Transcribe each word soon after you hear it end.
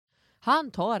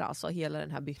Han tar alltså hela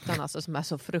den här byttan alltså, som är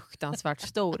så fruktansvärt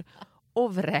stor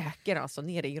och vräker alltså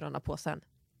ner i gröna påsen.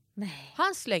 Nej.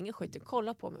 Han slänger skiten,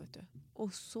 kolla på mig vet du.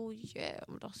 Och så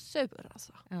jävla sur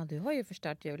alltså. Ja, du har ju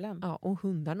förstört julen. Ja, och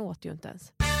hundarna åt ju inte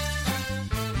ens.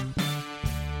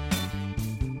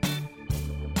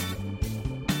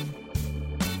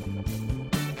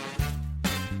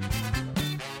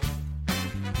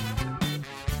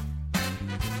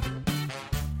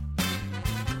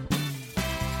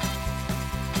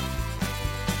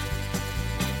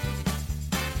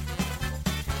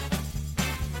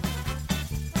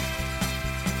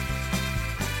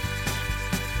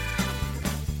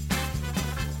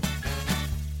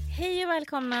 Hej och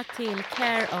välkomna till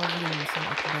Care of Lindsson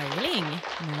och Bergling.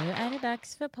 Nu är det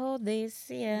dags för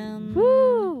poddis igen.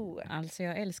 Woo! Alltså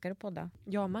jag älskar att podda.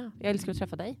 Jag med. Jag älskar att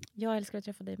träffa dig. Jag älskar att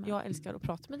träffa dig med. Jag älskar att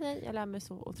prata med dig. Jag lär mig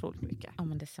så otroligt mycket. Ja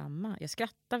men detsamma. Jag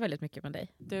skrattar väldigt mycket med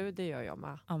dig. Du, det gör jag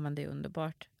med. Ja men det är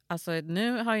underbart. Alltså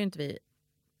nu har ju inte vi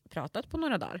pratat på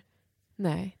några dagar.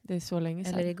 Nej, det är så länge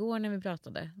sedan. Eller igår när vi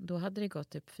pratade. Då hade det gått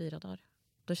typ 4 dagar.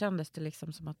 Då kändes det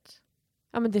liksom som att...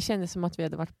 Ja, men det kändes som att vi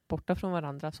hade varit borta från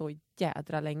varandra så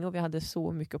jädra länge och vi hade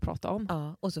så mycket att prata om.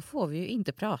 Ja, och så får vi ju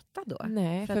inte prata då.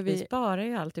 Nej, för att vi sparar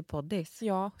ju alltid poddis.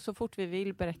 Ja, så fort vi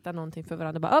vill berätta någonting för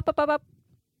varandra. Bara upp.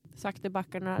 Sakta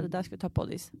backarna, det där ska vi ta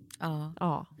poddis. Ja.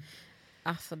 Ja.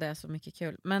 Alltså det är så mycket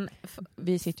kul. Men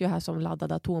vi sitter ju här som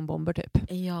laddade atombomber typ.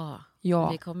 Ja.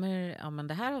 Vi kommer, ja men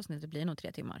det här avsnittet blir nog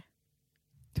 3 timmar.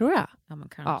 Tror jag? Ja men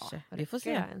kanske. Ja, vi får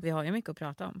se. Vi har ju mycket att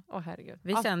prata om. Herregud.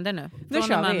 Vi sänder nu. Nu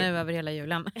kör vi. Nu över hela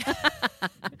julen.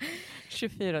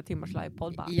 24 timmars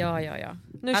livepodd bara. Ja.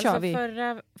 Nu kör vi.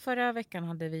 Förra veckan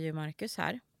hade vi ju Marcus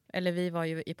här. Eller vi var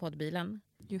ju i poddbilen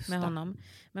med honom.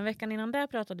 Men veckan innan där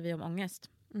pratade vi om ångest.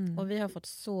 Och vi har fått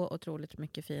så otroligt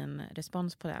mycket fin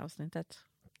respons på det här avsnittet.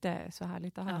 Det är så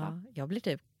härligt att höra. Ja, jag blir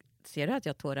typ... Ser du att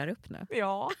jag tårar upp nu?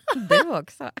 Ja. Du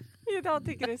också. Jag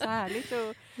tycker det är så härligt.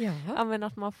 Och, ja, men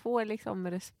att man får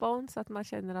liksom respons. Att man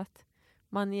känner att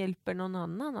man hjälper någon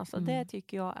annan. Alltså, det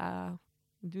tycker jag är...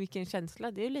 Vilken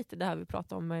känsla. Det är lite det här vi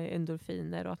pratar om med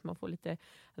endorfiner. Och att man får lite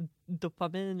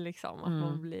dopamin. Liksom.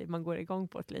 Att man går igång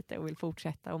på det lite och vill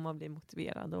fortsätta. Och man blir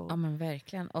motiverad. Och... Ja men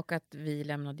verkligen. Och att vi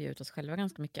lämnade ut oss själva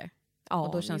ganska mycket. Ja,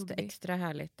 och då känns det extra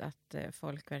härligt att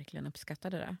folk verkligen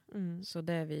uppskattade det. Så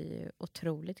det är vi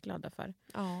otroligt glada för.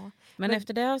 Ja. Men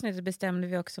efter det avsnittet bestämde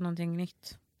vi också någonting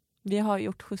nytt. Vi har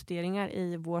gjort justeringar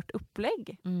i vårt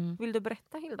upplägg. Vill du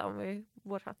berätta Hilda om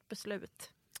vårt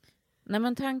beslut? Nej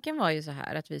men tanken var ju så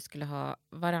här att vi skulle ha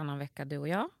varannan vecka du och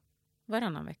jag.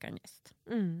 Varannan vecka en gäst.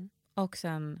 Och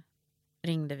sen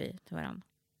ringde vi till varandra.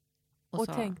 Och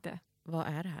sa, tänkte. Vad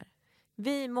är det här?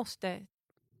 Vi måste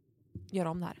göra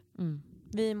om det här.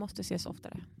 Vi måste ses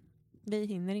oftare. Vi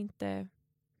hinner inte.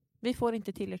 Vi får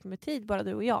inte tillräckligt med tid, bara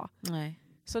du och jag. Nej.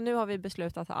 Så nu har vi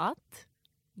beslutat att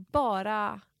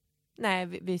bara... Nej,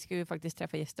 vi ska ju faktiskt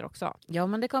träffa gäster också. Ja,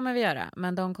 men det kommer vi göra.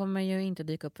 Men de kommer ju inte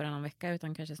dyka upp varannan vecka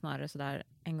utan kanske snarare sådär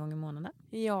en gång i månaden.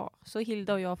 Ja, så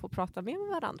Hilda och jag får prata med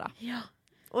varandra. Ja.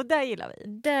 Och det gillar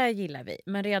vi. Det gillar vi.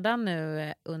 Men redan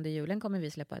nu under julen kommer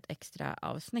vi släppa ett extra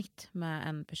avsnitt med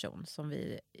en person som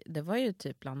vi... Det var ju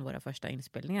typ bland våra första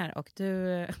inspelningar. Och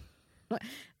du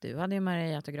hade ju med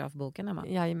dig autografboken, Emma.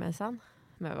 Jajamensan.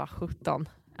 Men vad 17.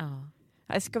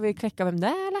 Ja. Ska vi kläcka vem det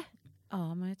är, eller?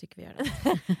 Ja, men jag tycker vi gör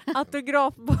det.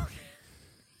 Autografbok.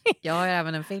 Jag har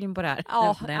även en film på det här.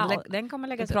 Ja, den kommer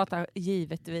läggas upp. Vi pratar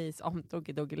givetvis om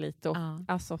Doggelito. Ja.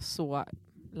 Alltså så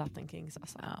Latin Kings.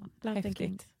 Alltså. Ja, Latin Häftigt.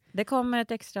 Kings. Det kommer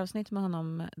ett extra avsnitt med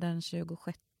honom den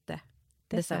 26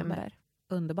 december.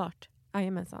 Underbart.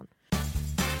 Jajamensan.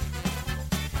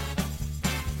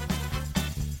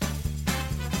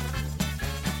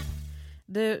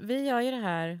 Du, vi gör ju det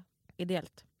här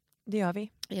ideellt. Det gör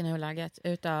vi. I nuläget.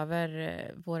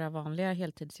 Utöver våra vanliga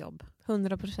heltidsjobb.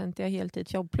 100%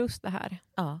 heltidsjobb plus det här.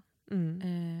 Ja.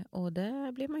 Och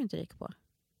det blir man ju inte rik på.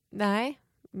 Nej,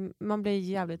 man blir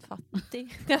jävligt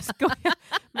fattig. Jag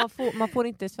skojar. Man får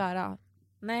inte svära.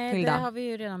 Nej, Hilda. det har vi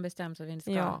ju redan bestämt att vi inte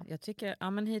ska. Ja. Jag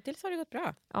tycker, men hittills har det gått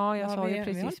bra. Ja, jag sa ju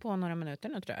precis. Vi har hållit på några minuter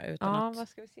nu tror jag. Utan vad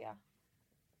ska vi se?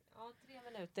 Ja, 3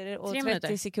 minuter och 3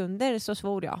 30 sekunder så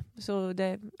svor jag. Så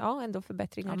det ändå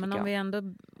förbättringar men tycker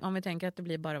jag. om vi tänker att det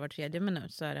blir bara var 3:e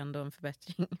minut så är det ändå en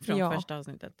förbättring från första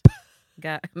avsnittet.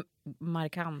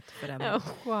 Markant för den. Ja,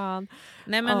 skön.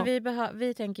 Nej men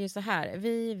vi tänker ju så här.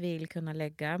 Vi vill kunna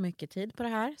lägga mycket tid på det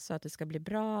här så att det ska bli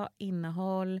bra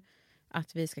innehåll.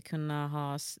 Att vi ska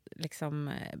kunna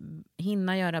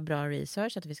hinna göra bra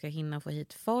research. Att vi ska hinna få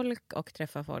hit folk och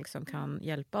träffa folk som kan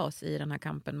hjälpa oss i den här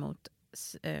kampen mot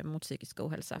psykisk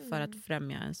ohälsa. För att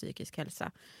främja en psykisk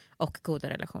hälsa och goda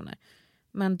relationer.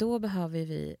 Men då behöver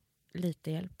vi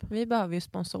lite hjälp. Vi behöver ju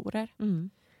sponsorer.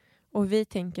 Och vi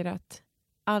tänker att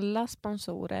alla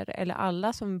sponsorer eller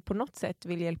alla som på något sätt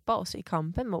vill hjälpa oss i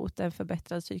kampen mot en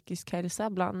förbättrad psykisk hälsa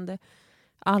bland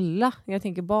alla, jag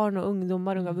tänker barn och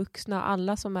ungdomar, unga vuxna,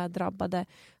 alla som är drabbade,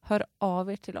 hör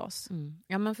av er till oss.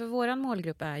 Ja, men för våran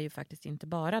målgrupp är ju faktiskt inte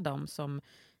bara de som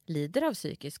lider av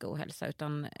psykisk ohälsa,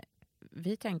 utan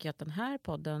vi tänker att den här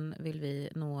podden vill vi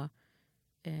nå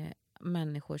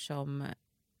människor som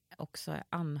också är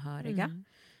anhöriga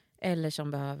eller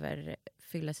som behöver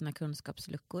fylla sina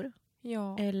kunskapsluckor.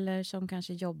 Ja. Eller som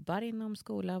kanske jobbar inom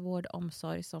skola, vård,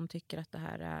 omsorg, som tycker att det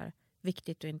här är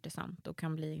viktigt och intressant och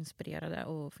kan bli inspirerade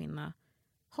och finna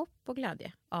hopp och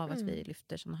glädje av att vi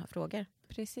lyfter sådana här frågor.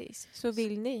 Precis. Så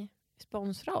vill ni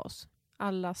sponsra oss?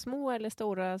 Alla små eller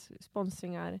stora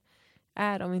sponsringar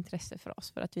är av intresse för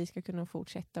oss för att vi ska kunna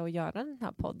fortsätta att göra den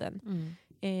här podden.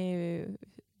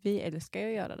 Vi älskar ju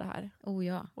att göra det här. Oh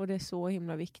ja. Och det är så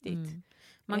himla viktigt.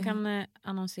 Man kan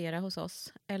annonsera hos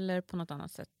oss eller på något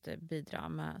annat sätt bidra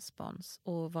med spons.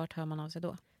 Och vart hör man av sig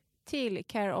då? Till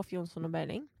Care of Jonsson och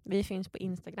Berling. Vi finns på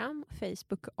Instagram,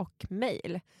 Facebook och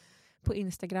mail. På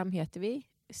Instagram heter vi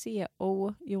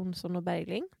CO Jonsson och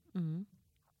Berling.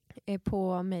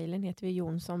 På mailen heter vi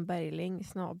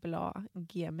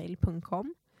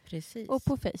jonssonberling@gmail.com. Precis. Och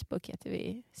på Facebook heter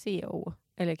vi CO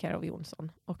eller Care of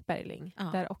Jonsson och Berling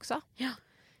där också. Ja.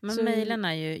 Men mejlen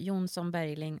är ju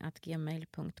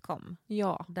jonssonberling@gmail.com.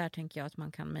 Ja. Där tänker jag att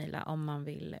man kan mejla om man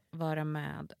vill vara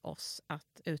med oss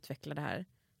att utveckla det här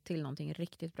till någonting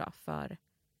riktigt bra för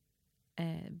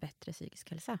bättre psykisk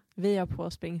hälsa. Vi har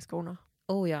på springskorna.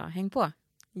 Oh ja, häng på.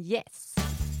 Yes.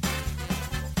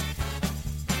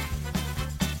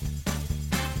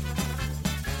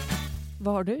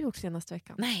 Vad har du gjort senaste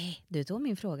veckan? Nej, du tog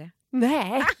min fråga.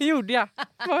 Nej, gjorde jag.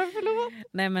 Förlåt.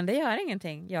 Nej, men det gör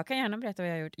ingenting. Jag kan gärna berätta vad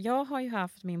jag har gjort. Jag har ju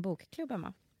haft min bokklubb,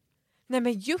 Emma. Nej,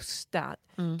 men just det.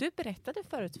 Du berättade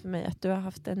förut för mig att du har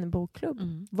haft en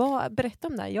bokklubb. Berätta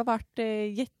om det. Jag har varit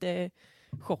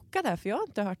jättechockad här för jag har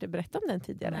inte hört dig berätta om den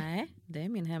tidigare. Nej, det är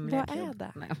min hemliga klubb. Vad är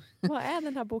det? Vad är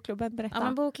den här bokklubben? Berätta. Ja,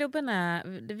 men bokklubben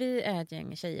vi är ett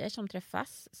gäng tjejer som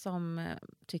träffas som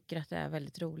tycker att det är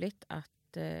väldigt roligt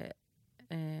att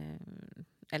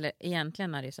eller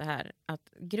egentligen är det så här att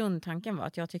grundtanken var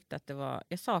att jag tyckte att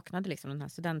jag saknade liksom den här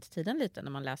studenttiden lite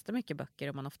när man läste mycket böcker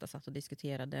och man ofta satt och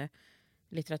diskuterade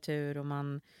litteratur och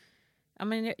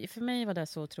för mig var det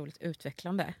så otroligt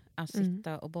utvecklande att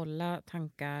sitta och bolla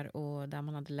tankar och där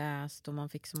man hade läst och man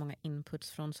fick så många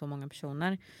inputs från så många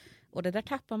personer. Och det där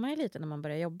tappar man ju lite när man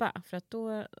börjar jobba för att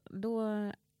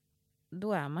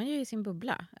då är man ju i sin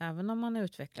bubbla. Även om man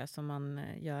utvecklas och man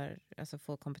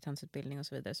får kompetensutbildning och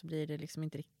så vidare så blir det liksom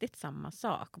inte riktigt samma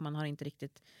sak. Och man har inte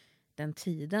riktigt den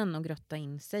tiden att grotta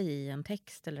in sig i en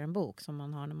text eller en bok som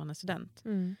man har när man är student.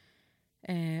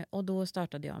 Och då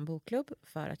startade jag en bokklubb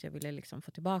för att jag ville liksom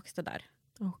få tillbaka det där.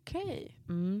 Okej.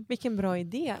 Vilken bra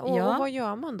idé. Och vad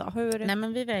gör man då? Nej,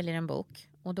 men vi väljer en bok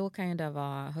och då kan ju det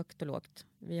vara högt och lågt.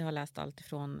 Vi har läst allt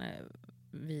ifrån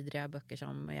vidriga böcker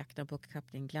som Jakten på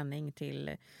Kapten Klänning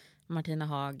till Martina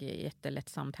Haag,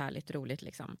 jättelättsamt, härligt, roligt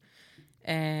liksom.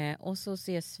 Och så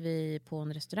ses vi på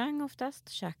en restaurang oftast,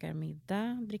 käkar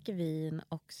middag, dricker vin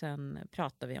och sen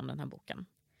pratar vi om den här boken.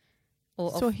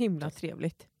 Och så himla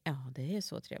trevligt. Ja, det är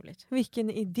så trevligt. Vilken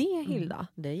idé, Hilda.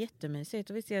 Det är jättemysigt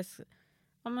och vi ses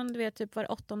typ var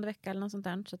 8:e vecka eller något sånt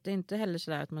där. Så det är inte heller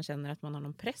så där att man känner att man har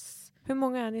någon press. Hur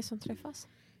många är ni som träffas?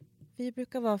 Vi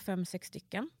brukar vara 5-6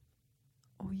 stycken.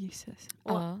 Jesus.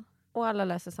 Och alla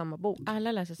läser samma bok?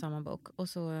 Alla läser samma bok. Och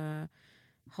så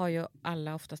har ju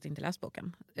alla oftast inte läst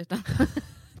boken. Utan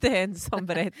det är en som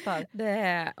berättar. Det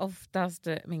är oftast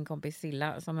min kompis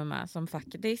Silla som är med. Som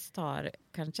faktiskt har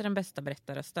kanske den bästa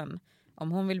berättarrösten.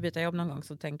 Om hon vill byta jobb någon gång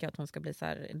så tänker jag att hon ska bli så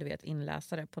här,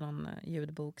 inläsare på någon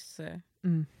ljudboks...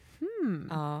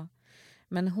 Ja.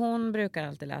 Men hon brukar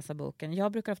alltid läsa boken.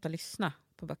 Jag brukar ofta lyssna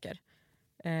på böcker.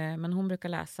 Men hon brukar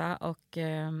läsa och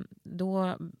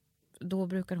då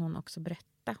brukar hon också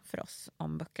berätta för oss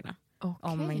om böckerna.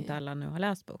 Okay. Om inte alla nu har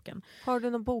läst boken. Har du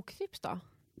någon boktips då?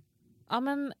 Ja,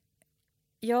 men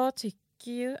jag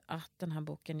tycker ju att den här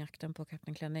boken Jakten på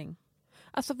Kapten Klänning.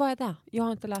 Alltså vad är det? Jag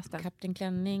har inte läst den. Kapten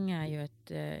Klänning är ju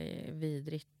ett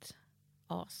vidrigt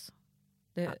as.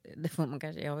 Det får man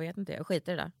kanske, jag vet inte, jag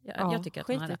skiter i det. Jag tycker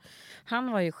att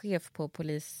han var ju chef på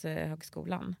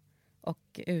Polishögskolan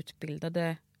och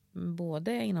utbildade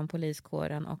både inom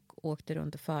poliskåren och åkte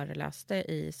runt och föreläste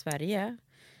i Sverige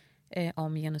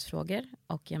om genusfrågor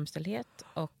och jämställdhet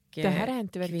och det här har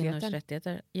hänt i verkligheten. Kvinnors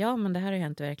rättigheter. Ja, men det här har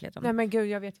hänt i verkligheten. Nej men gud,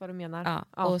 jag vet vad du menar.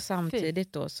 Ja, och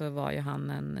samtidigt då så var ju han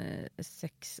en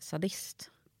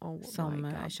sexsadist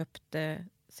som köpte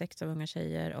sex av unga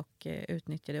tjejer och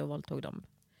utnyttjade och våldtog dem.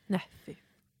 Nej, fy.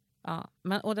 Ja,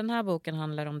 och den här boken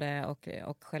handlar om det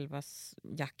och själva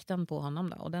jakten på honom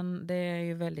då. Och det är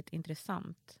ju väldigt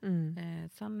intressant.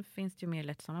 Sen finns det ju mer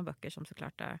lättsamma böcker som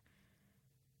såklart är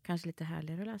kanske lite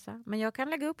härligare att läsa. Men jag kan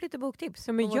lägga upp lite boktips.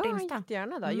 Ja, men jag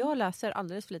jättegärna då. Jag läser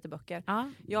alldeles för lite böcker.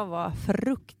 Ja. Jag var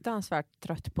fruktansvärt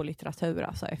trött på litteratur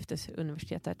alltså, efter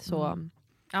universitetet. Så...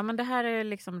 Ja, men det här är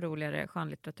liksom roligare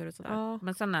skönlitteratur och sådär. Ja.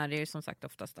 Men sen är det ju som sagt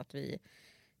oftast att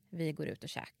vi går ut och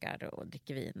käkar och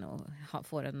dricker vin och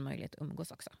får en möjlighet att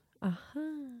umgås också. Aha.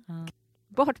 Ja.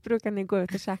 Vart brukar ni gå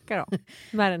ut och käka då?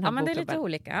 Med den här men det är bokklubben? lite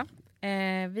olika.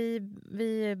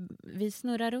 Vi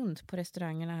snurrar runt på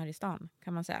restaurangerna här i stan,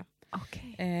 kan man säga.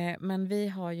 Okay. Men vi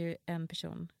har ju en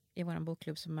person i vår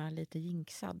bokklubb som är lite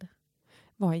jinxad.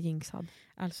 Vad är jinxad?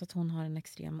 Alltså att hon har en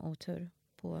extrem otur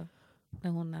när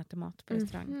hon äter mat på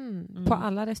restaurang. På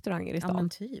alla restauranger i stan? Ja, men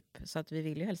typ. Så att vi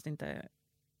vill ju helst inte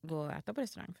gå och äta på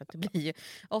restaurang. För att det blir ju...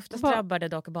 Oftast drabbar det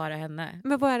dock bara henne.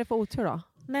 Men vad är det för otur då?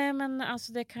 Nej, men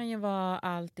alltså det kan ju vara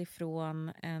allt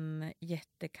ifrån en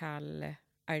jättekall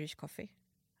Irish coffee.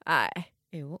 Nej.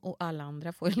 Jo, och alla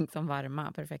andra får liksom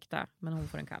varma, perfekta. Men hon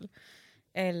får en kall.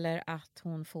 Eller att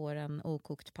hon får en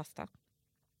okokt pasta.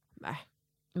 Nej.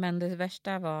 Men den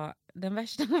värsta var,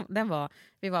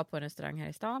 vi var på en restaurang här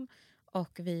i stan.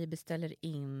 Och vi beställer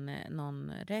in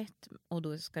någon rätt. Och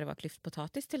då ska det vara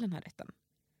klyftpotatis till den här rätten.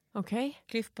 Okej.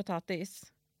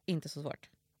 Klyftpotatis, inte så svårt.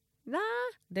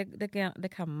 Nej. Det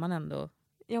kan man ändå.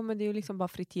 Ja, men det är ju liksom bara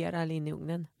fritera eller in i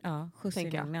ugnen. Ja, skjuts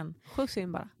in i ugnen. Skjuts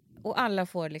in bara. Och alla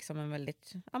får liksom en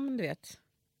väldigt, ja men du vet,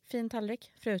 fin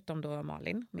tallrik. Förutom då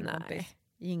Malin, min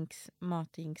kompis.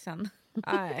 Matjinxen.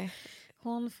 Nej.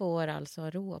 Hon får alltså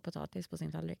rå potatis på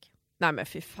sin tallrik. Nej, men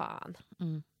fy fan.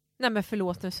 Nej, men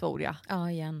förlåt, nu svor jag.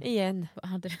 Ja, igen.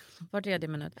 Var tredje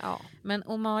minut. Ja. Men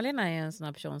och Malin är ju en sån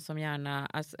här person som gärna,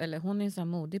 alltså, eller hon är en sån här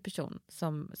modig person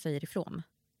som säger ifrån.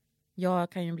 Jag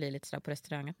kan ju bli lite sådär på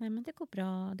restaurangen. Nej, men det går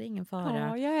bra, det är ingen fara.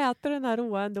 Ja, jag äter den här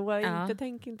råa ändå.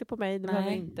 Tänk inte på mig, du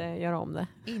behöver inte göra om det.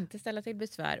 Inte ställa till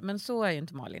besvär. Men så är ju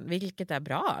inte Malin. Vilket är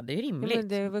bra, det är ju rimligt. Men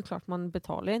det är väl klart man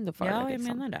betalar ändå för det. Ja, liksom.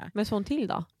 Jag menar det. Men sån till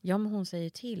då? Ja, men hon säger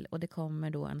till. Och det kommer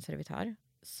då en servitör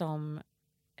som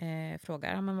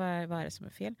frågar, men vad är det som är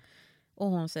fel? Och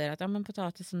hon säger att men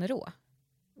potatisen är rå.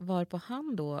 Varpå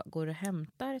han då går och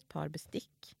hämtar ett par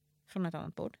bestick från ett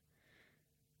annat bord.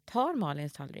 Tar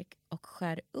Malins tallrik och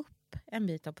skär upp en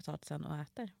bit av potatisen och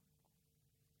äter.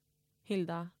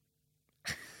 Hilda,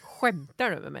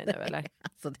 skämtar du med mig nu eller?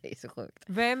 Alltså det är så sjukt.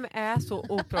 Vem är så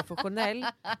oprofessionell?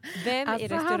 Vem i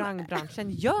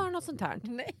restaurangbranschen gör något sånt här?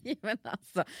 Nej, men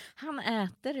alltså han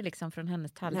äter liksom från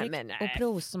hennes tallrik och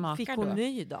provsmakar. Fick hon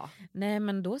ny då? Nej,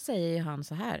 men då säger ju han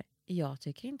så här: jag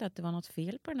tycker inte att det var något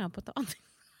fel på den här potatisen.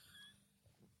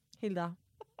 Hilda,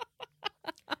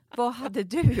 vad hade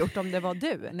du gjort om det var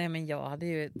du? Nej, men jag hade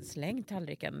ju slängt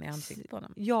tallriken i ansiktet på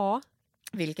honom. Ja.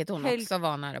 Vilket hon också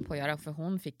var nära på att göra, för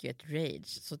hon fick ju ett rage.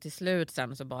 Så till slut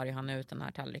sen så bar ju han ut den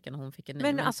här tallriken och hon fick en ny.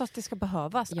 Men alltså att det ska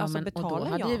behövas, ja, alltså men, betalar och då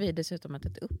hade ju vi dessutom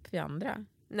ätit upp vi andra.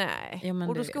 Nej, ja,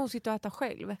 och då ska hon sitta och äta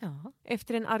själv. Ja.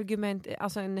 Efter en argument,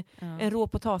 alltså en rå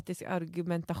potatis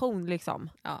argumentation liksom.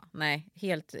 Ja, nej,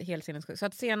 helt sinnessjukt. Så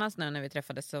att senast nu när vi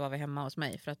träffades så var vi hemma hos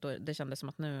mig, för att då, det kändes som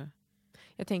att nu...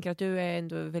 Jag tänker att du är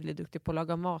ändå väldigt duktig på att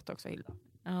laga mat också, Hilda.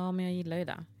 Ja, men jag gillar ju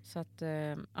det. Så att,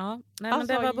 ja. Nej, alltså, men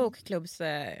det var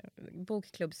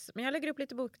bokklubbs... Men jag lägger upp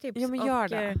lite boktips. Ja, men gör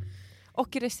det.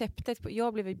 Och receptet,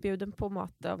 jag blev bjuden på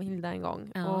mat av Hilda en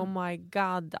gång. Ja. Oh my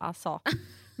god, alltså.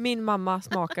 Min mamma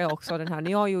smakade också den här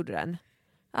när jag gjorde den.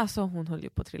 Alltså hon höll ju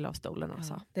på att trilla av stolen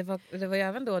alltså. Ja. Det var ju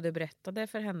även då du berättade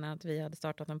för henne att vi hade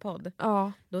startat en podd.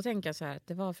 Ja. Då tänker jag så här att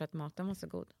det var för att maten var så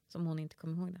god som hon inte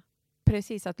kom ihåg det.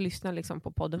 Precis, att lyssna liksom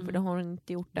på podden, för det har hon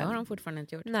inte gjort. Det har hon fortfarande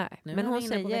inte gjort. Nej, men hon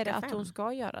säger att hon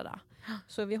ska göra det.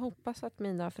 Så vi hoppas att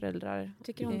mina föräldrar...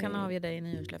 Tycker hon kan avge dig i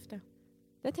nyårslöfte?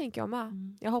 Det tänker jag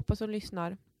med. Jag hoppas hon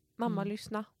lyssnar. Mamma,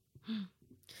 lyssna.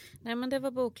 Nej, men det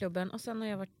var bokklubben. Och sen har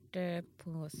jag varit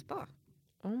på spa.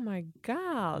 Oh my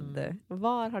god.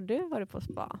 Var har du varit på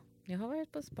spa? Jag har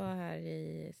varit på spa här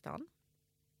i stan.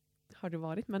 Har du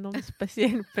varit med någon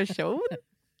speciell person?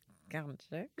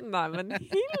 Kanske. Nej, men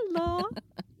Hilda!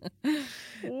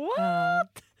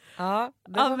 What? Ja,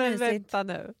 det var mysigt. Vänta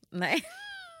nu. Nej.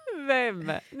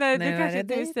 Vem? Nej, du kanske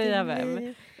inte vill säga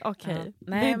vem. Okej.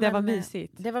 Nej, det var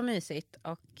mysigt. Det var mysigt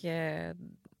och...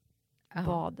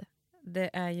 Vad? Det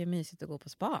är ju mysigt att gå på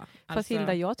spa. Fast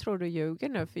Hilda, jag tror du ljuger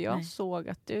nu, för jag såg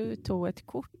att du tog ett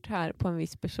kort här på en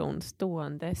viss person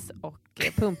ståendes och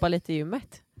pumpade lite i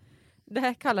gymmet. Det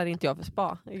här kallar inte jag för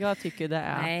spa. Jag tycker det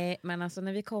är... Nej, men alltså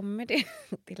när vi kommer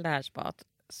till det här spat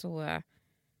så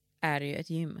är det ju ett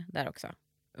gym där också.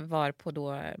 var på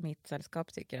då mitt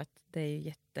sällskap tycker att det är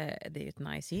ju ett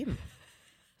nice gym.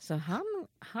 Så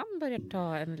han börjar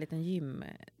ta en liten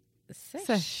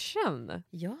session.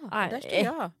 Ja, där står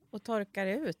jag och torkar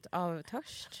ut av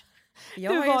törst.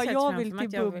 Jag vill till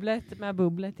bubblet med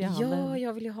bubblet i handen. Ja,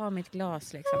 jag vill ju ha mitt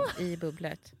glas liksom i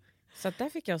bubblet. Så att där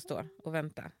fick jag stå och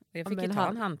vänta. Jag fick ju ta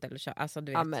en hantel och köra. Alltså,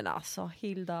 du vet. Ja, men alltså,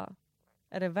 Hilda.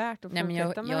 Är det värt att fortsätta med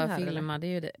jag det här? Jag filmade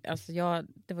ju det. Alltså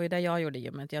det var ju där jag gjorde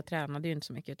gymmet. Jag tränade ju inte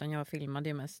så mycket utan jag filmade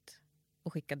ju mest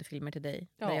och skickade filmer till dig.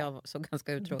 Ja. Där jag såg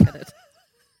ganska uttråkad ut.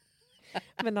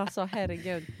 Men alltså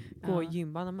herregud, gå och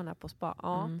gymma när man är på spa.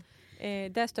 Ja.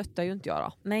 Det stöttar ju inte jag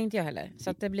då. Nej, inte jag heller. Så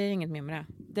att det blir inget mer med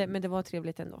det. Men det var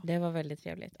trevligt ändå. Det var väldigt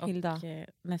trevligt. Hilda. Och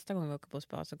nästa gång vi åker på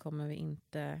spa så kommer vi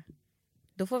inte...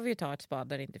 Då får vi ju ta ett spa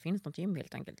där det inte finns något gym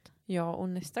helt enkelt. Ja, och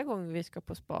nästa gång vi ska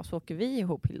på spa så åker vi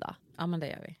ihop, Hilda. Ja, men det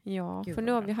gör vi. Ja, för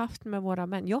nu har vi haft med våra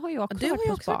män. Jag har ju också varit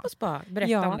på spa. På spa.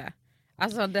 Berätta om det.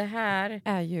 Alltså det här...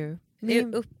 är ju... Det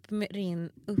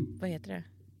är vad heter det?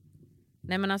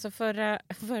 Nej, men alltså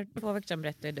för 2 veckor sedan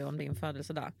berättade du om din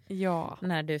födelsedag. Ja.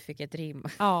 När du fick ett rim.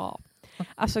 Ja.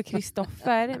 Alltså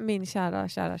Kristoffer, min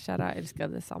kära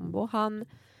älskade sambo.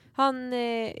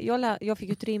 Jag fick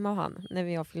ett rim av han när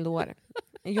jag fyllde år.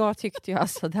 Jag tyckte ju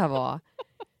alltså det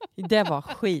var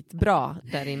skitbra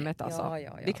det rimmet alltså.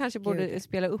 Ja. Vi kanske borde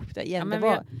spela upp det igen. Ja,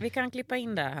 men vi kan klippa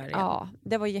in det här igen. Ja,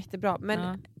 det var jättebra.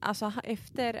 Men alltså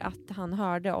efter att han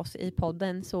hörde oss i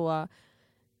podden så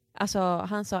alltså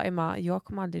han sa, Emma, jag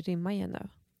kommer aldrig rimma igen nu.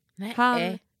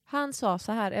 Nej. Han sa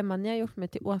så här, Emma, ni har gjort mig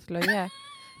till åtlöje.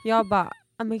 Jag bara,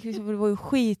 men Kristoffer, du var ju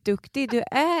skitduktig. Du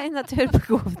är en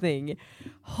naturbegåvning.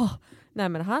 Nej,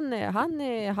 men han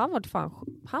var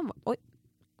fan...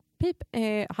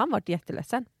 Han var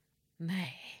jätteledsen.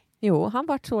 Nej. Jo, han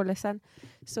var så ledsen.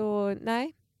 Så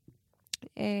nej.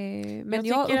 Men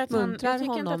jag uppmuntrar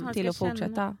honom till att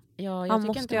fortsätta. Ja, han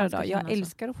måste göra det. Jag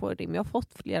älskar att få rim. Jag har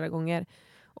fått flera gånger.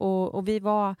 Och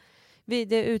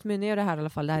det utmynnar ju det här i alla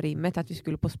fall, det här rimmet att vi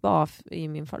skulle på spa i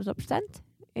min födelsedagspresent.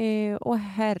 Och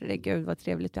herregud vad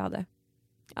trevligt vi hade.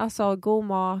 Alltså god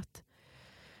mat.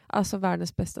 Alltså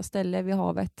världens bästa ställe vid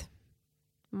havet.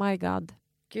 My God.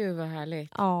 Gud vad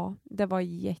härligt. Ja, det var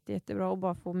jättebra att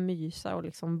bara få mysa och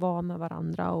liksom vara med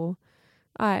varandra. Och,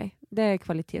 nej, det är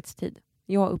kvalitetstid.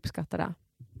 Jag uppskattar det.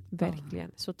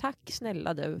 Verkligen. Så tack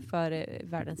snälla du för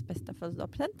världens bästa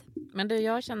födelsedagspresent. Men du,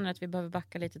 jag känner att vi behöver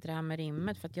backa lite till det här med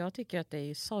rimmet. För att jag tycker att det är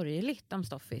ju sorgligt om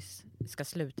Stoffis ska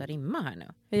sluta rimma här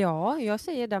nu. Ja, jag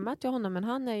säger det med till honom. Men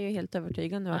han är ju helt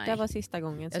övertygad nu att det var sista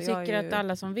gången. Så jag tycker att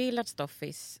alla som vill att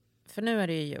Stoffis... För nu är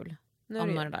det ju jul. Om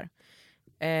några dagar.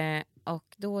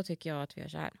 Och då tycker jag att vi gör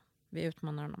så här. Vi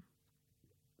utmanar honom.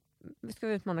 Ska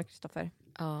vi utmana Kristoffer?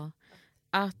 Ja.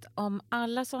 Att om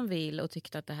alla som vill och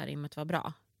tyckte att det här rimmet var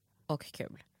bra och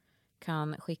kul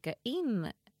kan skicka in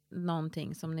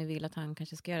någonting som ni vill att han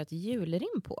kanske ska göra ett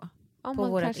julrim på. Om på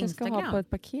man kanske Instagram. Ska ha på ett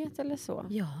paket eller så.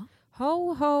 Ja.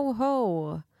 Ho, ho,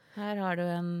 ho. Här har du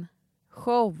en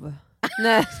show.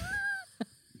 Nej.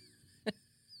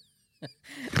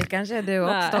 Det kanske är du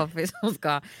och Stoffi som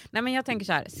ska. Nej, men jag tänker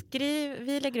så här.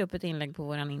 Vi lägger upp ett inlägg på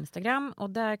våran Instagram. Och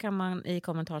där kan man i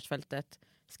kommentarsfältet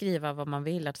skriva vad man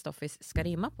vill att Stoffis ska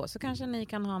rimma på. Så kanske ni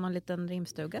kan ha någon liten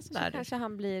rimstuga sådär. Så kanske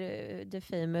han blir the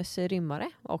famous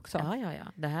rimmare också. Ja.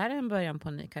 Det här är en början på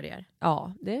en ny karriär.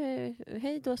 Ja,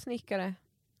 hej då snickare.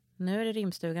 Nu är det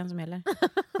rimstugan som gäller.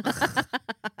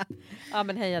 Ja,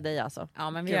 men heja dig alltså. Ja,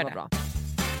 men vi gör det. Bra.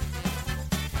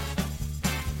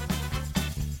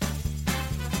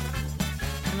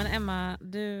 Men Emma,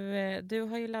 du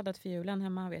har ju laddat för julen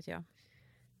hemma, vet jag.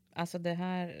 Alltså det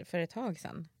här för ett tag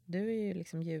sedan. Du är ju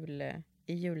liksom i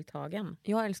jultagen.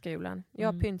 Jag älskar julen.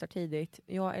 Jag pyntar tidigt.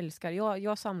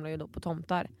 Jag samlar ju då på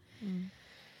tomtar. Mm.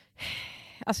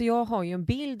 Alltså jag har ju en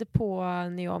bild på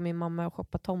när jag och min mamma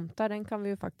shoppar tomtar. Den kan vi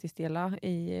ju faktiskt dela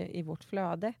i vårt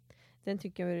flöde. Den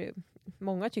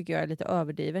många tycker jag är lite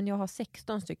överdriven. Jag har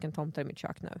 16 stycken tomtar i mitt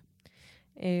kök nu.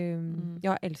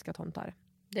 Jag älskar tomtar.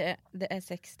 Det är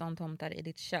 16 tomtar i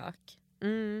ditt kök.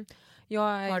 Mm.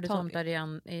 Har du tomtar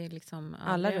i liksom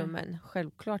alla rummen?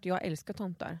 Självklart, jag älskar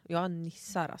tomtar. Jag har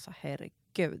nissar, alltså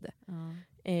herregud.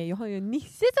 Jag har ju en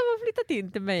nisse som har flyttat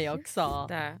in till mig också.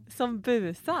 Som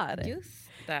busar.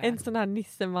 Just det. En sån här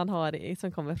nisse man har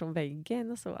som kommer från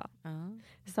väggen och så.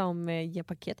 Som ger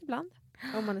paket ibland,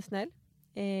 om man är snäll.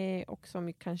 Och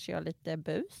som kanske gör lite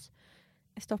bus.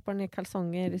 Stoppar ner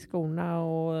kalsonger i skorna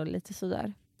och lite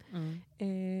sådär.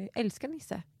 Älskar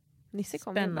Nisse. Nisse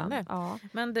kommer ibland. Ja.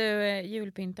 Men du,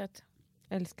 julpyntet?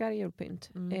 Älskar julpynt.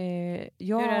 Hur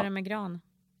är det med gran?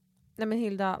 Nej men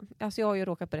Hilda, alltså jag har ju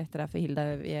råkat berätta det här för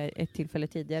Hilda vid ett tillfälle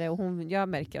tidigare och jag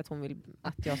märker att hon vill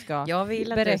att jag ska Jag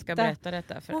vill att du ska berätta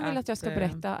detta. Hon vill att jag ska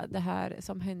berätta det här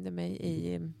som hände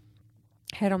mig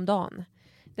häromdagen.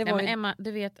 Men Emma,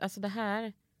 du vet, alltså det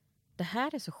här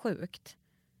är så sjukt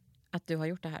att du har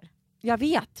gjort det här. Jag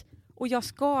vet. Och jag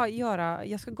ska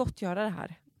gottgöra det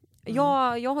här.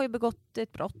 Jag har ju begått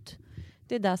ett brott.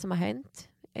 Det är det som har hänt.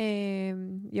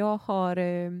 Jag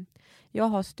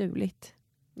har stulit.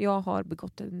 Jag har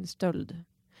begått en stöld.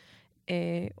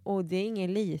 Och det är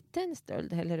ingen liten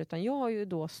stöld heller, utan jag har ju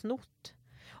då snott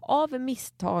av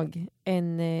misstag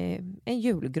en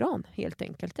julgran helt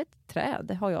enkelt. Ett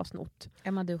träd har jag snott.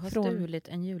 Emma, du har stulit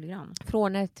en julgran?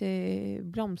 Från ett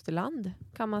blomsterland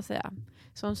kan man säga.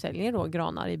 Som säljer då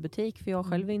granar i butik, för jag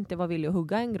själv inte var villig att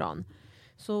hugga en gran.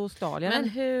 Så stal jag den. Men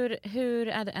hur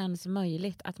är det ens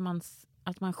möjligt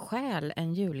att man stjäl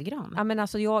en julgran? Ja, men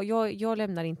alltså jag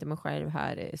lämnar inte mig själv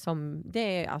här som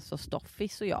det är alltså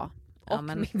Stoffis och jag. Och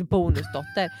min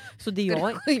bonusdotter. Så det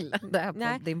jag skylla det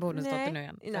här på din bonusdotter nu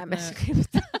igen. Nej, men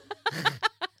sluta.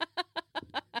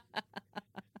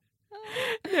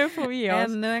 Nu får vi ge oss.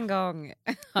 Ännu en gång.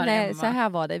 Nej, så här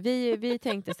var det. Vi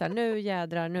tänkte så här, nu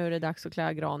är det dags att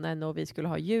klä granen och vi skulle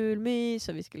ha julmys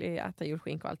och vi skulle äta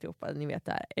julskinka och alltihopa. Ni vet,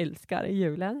 jag älskar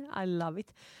julen. I love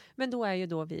it. Men då är ju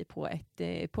då vi på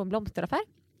en blomsteraffär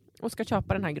och ska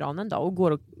köpa den här granen då och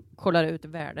går och kollar ut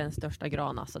världens största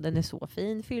gran. Alltså, den är så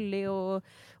fin, fyllig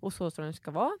och så som den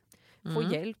ska vara.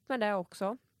 Får hjälp med det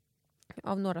också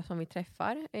av några som vi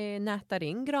träffar. Nätar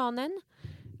in granen.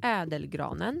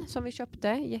 Ädelgranen som vi köpte.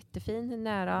 Jättefin,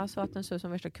 nära så att den ser ut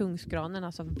som värsta kungsgranen.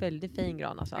 Alltså väldigt fin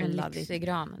gran. Alltså, en lyxig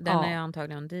gran. Den är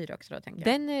antagligen dyr också då,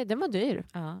 tänker jag. Den var dyr.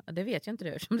 Ja, det vet ju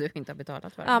inte du som du inte har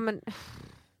betalat för den. Ja, men...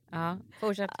 Ja,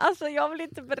 fortsätt. Alltså jag vill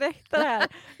inte berätta det här.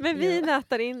 Men vi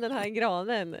nätar in den här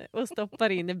granen och stoppar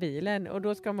in i bilen. Och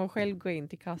då ska man själv gå in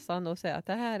till kassan och säga att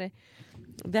den här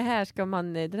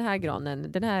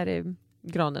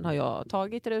granen har jag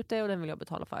tagit där ute och den vill jag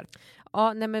betala för.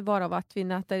 Ja, nej, men bara av att vi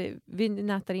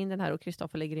nätar in den här och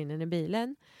Kristoffer lägger in den i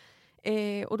bilen.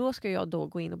 Och då ska jag då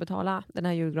gå in och betala den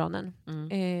här julgranen.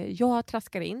 Jag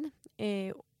traskar in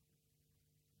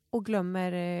och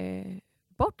glömmer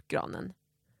bort granen.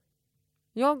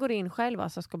 Jag går in själv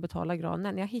och ska betala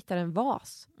granen. Jag hittar en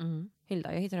vas.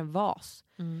 Hilda, jag hittar en vas.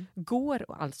 Går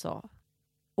alltså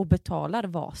och betalar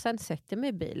vasen, sätter mig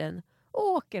i bilen och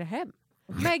åker hem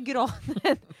med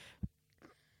granen.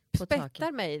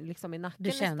 Spettar mig liksom i nacken.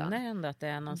 Du känner nästan ändå att det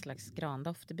är någon slags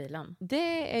grandoft i bilen?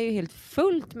 Det är ju helt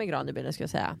fullt med gran i bilen, ska jag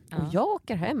säga. Ja. Och jag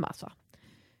åker hem alltså.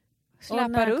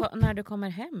 Släpar upp. När du kommer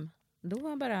hem,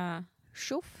 då bara...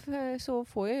 Tjoff, så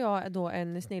får jag då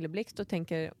en snilleblixt och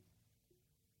tänker...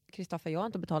 Kristoffer, jag har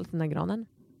inte betalat den här granen.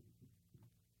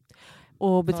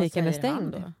 Och butiken är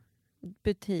stängd.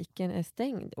 Butiken är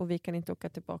stängd och vi kan inte åka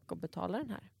tillbaka och betala den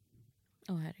här.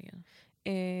 Herregud.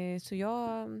 Så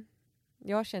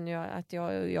jag känner ju att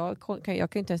jag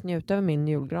kan inte ens njuta av min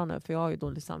julgran, för jag har ju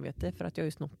dåligt samvete för att jag har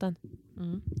ju snott den.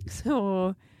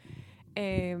 Så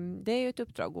det är ju ett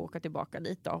uppdrag att åka tillbaka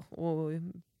dit då och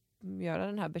göra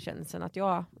den här bekännelsen att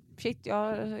jag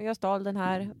stal den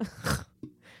här.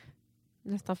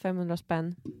 Nästan 500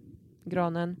 spänn.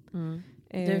 Granen.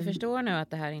 Du förstår nu att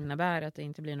det här innebär att det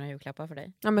inte blir några julklappar för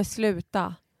dig? Ja, men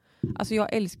sluta. Alltså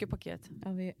jag älskar paket.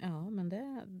 Ja, men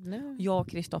det... Nu. Jag och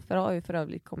Kristoffer har ju för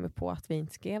övrigt kommit på att vi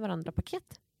inte ska ge varandra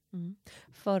paket.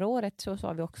 Förra året så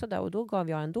sa vi också det och då gav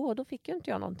jag ändå och då fick ju inte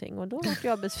jag någonting och då var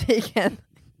jag besviken.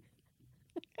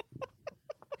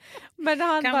 Men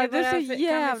han bara, det är så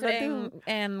jävla dumt.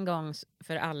 En gång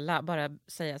för alla bara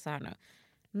säga så här nu.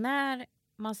 När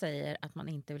man säger att man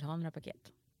inte vill ha några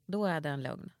paket, då är det en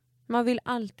lögn. Man vill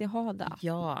alltid ha det.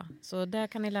 Ja, så där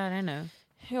kan ni lära er nu.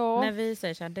 Ja. När vi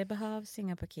säger så här, det behövs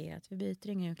inga paket, vi byter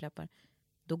inga julklappar.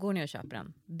 Då går ni och köper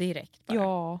den direkt bara.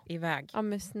 Ja. Iväg. Ja,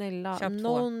 men snälla, köp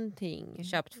någonting.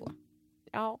 Köp 2.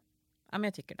 Ja. Ja, men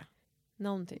jag tycker det.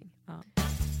 Någonting. Ja.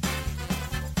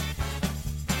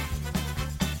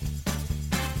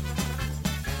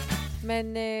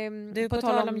 Men du, på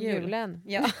tal om julen.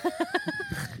 Ja.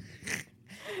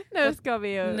 Nu ska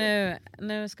vi ju...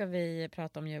 Nu ska vi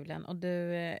prata om julen. Och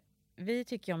vi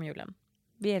tycker om julen.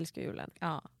 Vi älskar julen.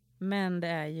 Ja, men det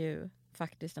är ju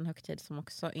faktiskt en högtid som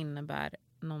också innebär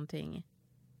någonting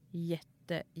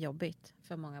jättejobbigt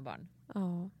för många barn.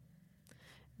 Ja.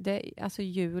 Alltså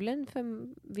julen,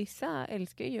 för vissa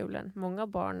älskar julen. Många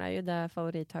barn är ju där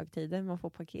favorithögtiden, man får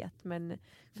paket. Men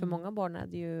för många barn är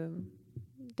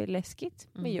det är läskigt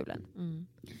med julen.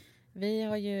 Vi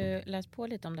har ju läst på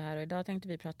lite om det här och idag tänkte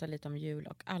vi prata lite om jul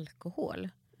och alkohol.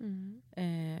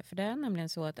 För det är nämligen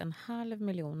så att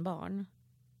 500 000 barn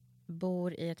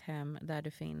bor i ett hem där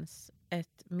det finns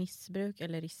ett missbruk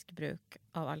eller riskbruk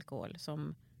av alkohol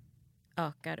som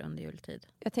ökar under jultid?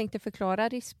 Jag tänkte förklara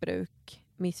riskbruk,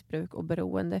 missbruk och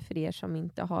beroende för er som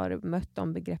inte har mött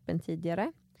de begreppen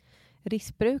tidigare.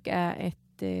 Riskbruk är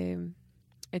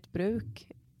ett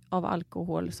bruk av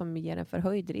alkohol som ger en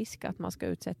förhöjd risk att man ska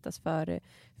utsättas för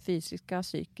fysiska,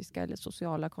 psykiska eller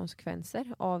sociala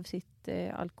konsekvenser av sitt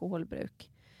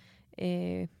alkoholbruk.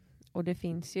 Och det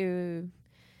finns ju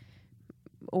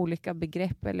olika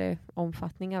begrepp eller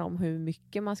omfattningar om hur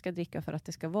mycket man ska dricka för att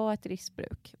det ska vara ett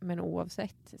riskbruk. Men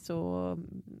oavsett, så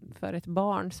för ett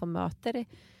barn som möter det,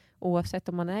 oavsett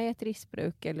om man är i ett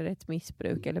riskbruk eller ett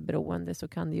missbruk eller beroende, så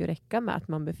kan det ju räcka med att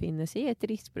man befinner sig i ett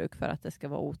riskbruk för att det ska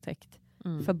vara otäckt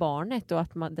för barnet och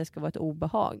att det ska vara ett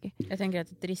obehag. Jag tänker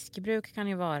att ett riskbruk kan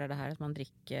ju vara det här att man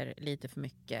dricker lite för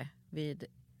mycket vid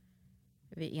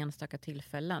enstaka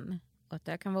tillfällen. Och att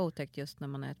det kan vara otäckt just när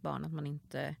man är ett barn, att man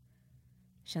inte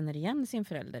känner igen sin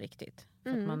förälder riktigt. För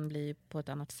att man blir på ett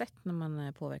annat sätt när man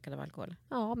är påverkad av alkohol.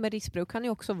 Ja, men riskbruk kan ju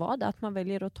också vara det att man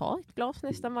väljer att ta ett glas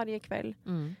nästan varje kväll.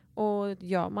 Och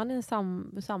gör man en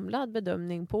samlad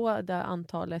bedömning på det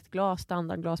antalet glas,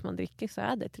 standardglas man dricker, så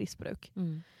är det ett riskbruk.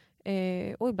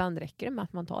 Och ibland räcker det med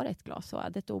att man tar ett glas, så är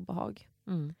det ett obehag.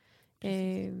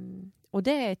 Och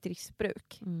det är ett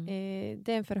riskbruk. Det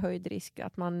är en förhöjd risk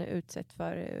att man utsätts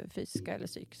för fysiska eller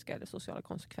psykiska eller sociala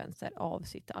konsekvenser av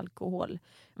sitt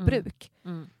alkoholbruk.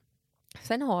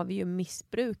 Sen har vi ju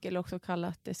missbruk, eller också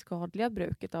kallat det skadliga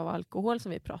bruket av alkohol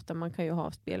som vi pratar. Man kan ju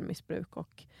ha spelmissbruk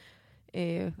och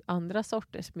andra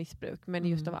sorters missbruk. Men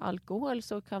just av alkohol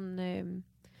så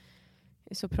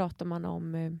pratar man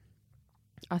om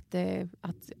att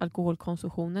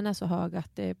alkoholkonsumtionen är så hög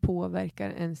att det påverkar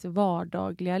ens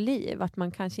vardagliga liv. Att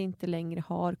man kanske inte längre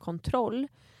har kontroll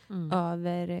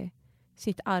över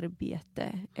sitt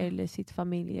arbete eller sitt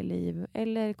familjeliv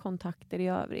eller kontakter i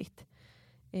övrigt.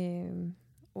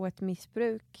 Och ett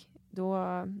missbruk, då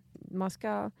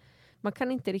man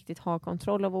kan inte riktigt ha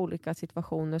kontroll av olika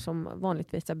situationer som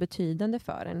vanligtvis är betydande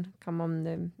för en,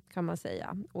 kan man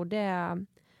säga. Och det är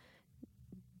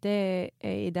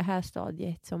i det här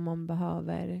stadiet som man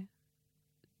behöver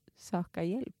söka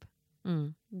hjälp.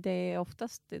 Det är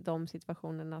oftast de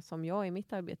situationerna som jag i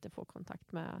mitt arbete får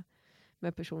kontakt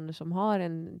med personer som har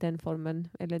den formen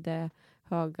eller den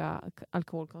höga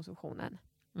alkoholkonsumtionen.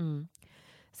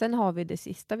 Sen har vi det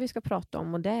sista vi ska prata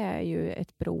om, och det är ju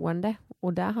ett beroende.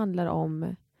 Och det handlar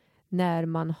om när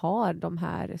man har de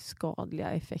här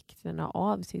skadliga effekterna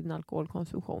av sin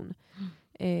alkoholkonsumtion.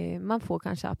 Man får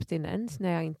kanske abstinens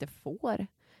när jag inte får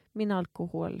min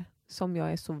alkohol som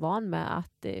jag är så van med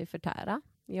att förtära.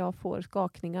 Jag får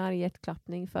skakningar,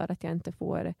 hjärtklappning för att jag inte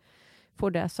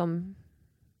får det som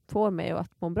får mig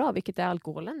att må bra, vilket är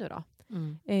alkoholen nu då.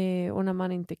 Och när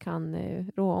man inte kan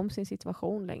rå om sin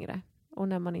situation längre och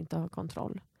när man inte har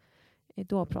kontroll,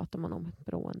 då pratar man om ett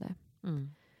beroende.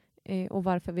 Och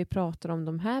varför vi pratar om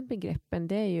de här begreppen,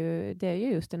 det är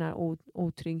ju just den här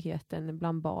otryggheten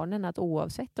bland barnen, att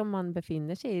oavsett om man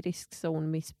befinner sig i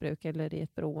riskzon, missbruk eller i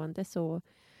ett beroende, så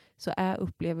är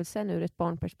upplevelsen ur ett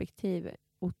barnperspektiv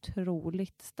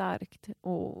otroligt starkt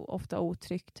och ofta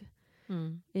otryggt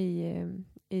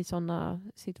i sådana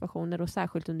situationer, och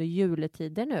särskilt under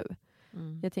juletider nu.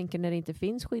 Jag tänker när det inte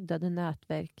finns skyddade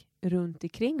nätverk runt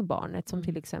omkring barnet, som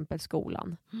till exempel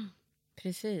skolan.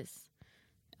 Precis.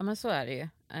 Ja, men så är det ju.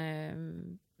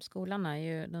 Skolan är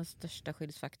ju den största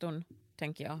skyddsfaktorn,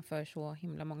 tänker jag, för så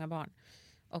himla många barn.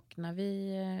 Och när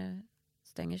vi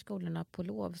stänger skolorna på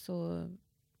lov, så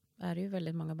är det ju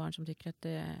väldigt många barn som tycker att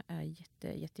det är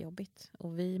jättejobbigt.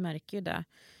 Och vi märker ju det,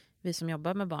 vi som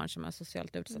jobbar med barn som är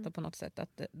socialt utsatta på något sätt,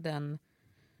 att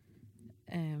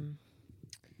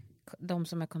de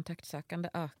som är kontaktsökande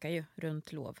ökar ju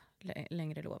runt lov,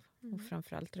 längre lov. Och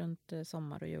framförallt runt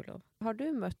sommar och jullov. Har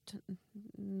du mött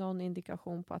någon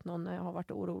indikation på att någon har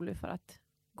varit orolig för att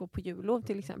gå på jullov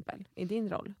till exempel i din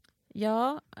roll?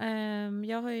 Ja,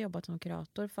 jag har ju jobbat som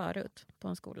kurator förut på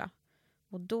en skola.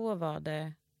 Och då var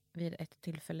det vid ett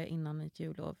tillfälle innan ett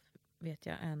jullov, vet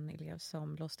jag, en elev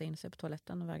som låste in sig på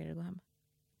toaletten och vägrade gå hem.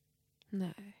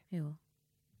 Nej. Jo.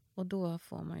 Och då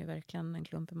får man ju verkligen en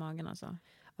klump i magen alltså.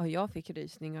 Ja, jag fick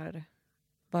rysningar.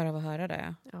 Bara av att höra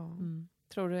det. Ja.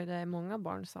 Tror du det är många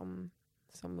barn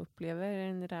som upplever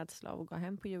en rädsla av att gå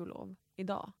hem på jullov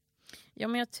idag? Ja,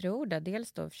 men jag tror det.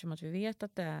 Dels då eftersom att vi vet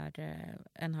att det är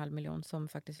 1,5 miljon som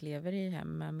faktiskt lever i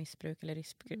hem med missbruk eller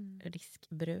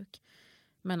riskbruk.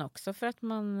 Men också för att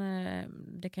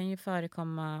det kan ju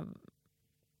förekomma,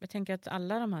 jag tänker att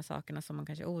alla de här sakerna som man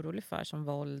kanske är orolig för, som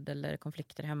våld eller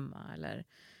konflikter hemma eller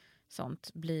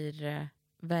sånt, blir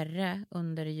värre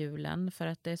under julen för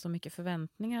att det är så mycket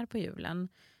förväntningar på julen.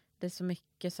 Det är så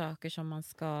mycket saker som man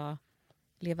ska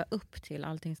leva upp till.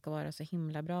 Allting ska vara så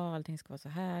himla bra, allting ska vara så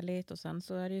härligt. Och sen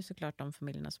så är det ju såklart de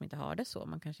familjerna som inte har det så.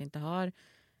 Man kanske inte har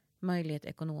möjlighet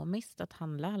ekonomiskt att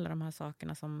handla alla de här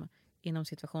sakerna som inom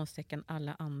situationstecken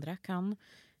alla andra kan.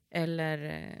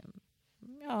 Eller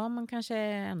ja, man kanske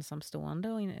är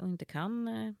ensamstående och inte kan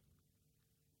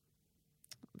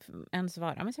ens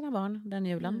vara med sina barn den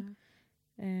julen.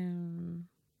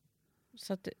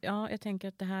 Så att, ja, jag tänker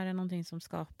att det här är någonting som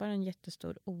skapar en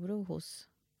jättestor oro hos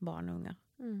barn och unga.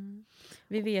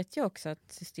 Vi vet ju också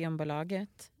att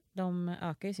Systembolaget, de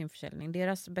ökar ju sin försäljning.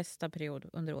 Deras bästa period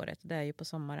under året, det är ju på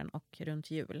sommaren och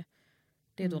runt jul.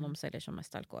 Det är då de säljer som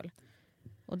mest alkohol.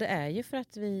 Och det är ju för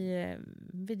att vi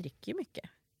dricker mycket.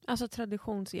 Alltså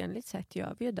traditionsenligt sett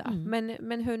gör vi ju det.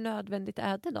 Men hur nödvändigt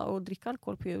är det då att dricka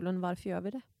alkohol på julen? Varför gör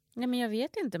vi det? Nej, men jag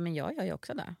vet inte, men jag gör ju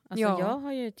också det. Alltså, jag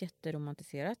har ju ett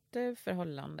jätteromantiserat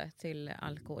förhållande till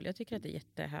alkohol. Jag tycker att det är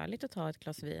jättehärligt att ta ett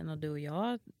glas vin. Och du och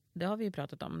jag, det har vi ju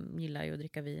pratat om, gillar ju att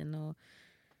dricka vin. Och,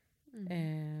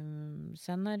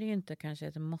 sen är det ju inte kanske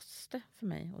ett måste för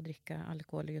mig att dricka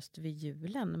alkohol just vid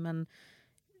julen. Men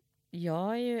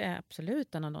jag är ju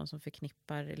absolut en av de som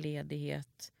förknippar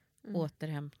ledighet,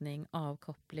 återhämtning,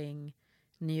 avkoppling,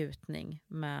 njutning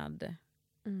med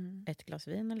ett glas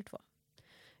vin eller 2.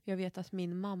 Jag vet att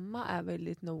min mamma är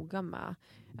väldigt noga med.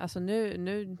 Alltså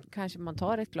nu kanske man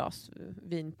tar ett glas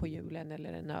vin på julen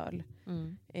eller en öl.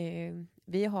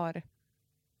 Vi har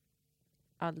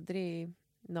aldrig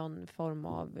någon form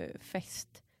av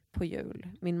fest på jul.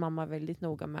 Min mamma är väldigt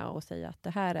noga med att säga att det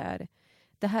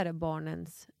här är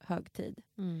barnens högtid.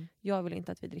 Jag vill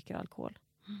inte att vi dricker alkohol.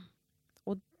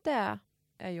 Och det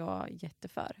är jag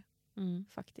jätteför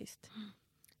faktiskt.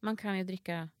 Man kan ju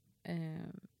dricka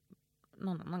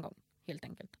någon annan gång helt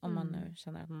enkelt. Om man nu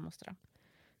känner att man måste det.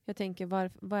 Jag tänker,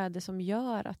 vad är det som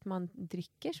gör att man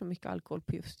dricker så mycket alkohol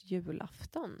på just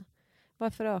julafton?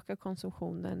 Varför ökar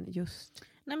konsumtionen just?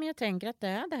 Nej, men jag tänker att det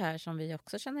är det här som vi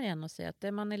också känner igen och säger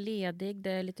att man är ledig,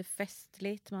 det är lite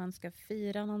festligt, man ska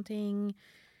fira någonting.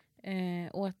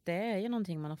 Och att det är ju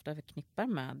någonting man ofta förknippar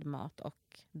med mat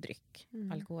och dryck.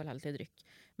 Alkoholhaltig dryck.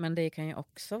 Men det kan ju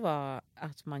också vara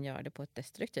att man gör det på ett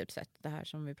destruktivt sätt. Det här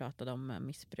som vi pratade om,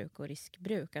 missbruk och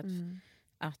riskbruk.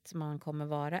 Att man kommer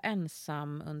vara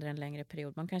ensam under en längre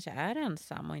period. Man kanske är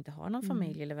ensam och inte har någon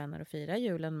familj eller vänner att fira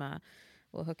julen med.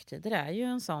 Och högtider är ju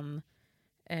en sån...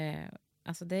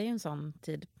 alltså det är ju en sån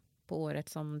tid på året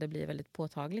som det blir väldigt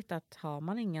påtagligt att har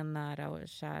man ingen nära och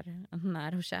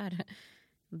kär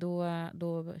då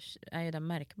är ju det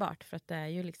märkbart. För att det är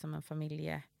ju liksom en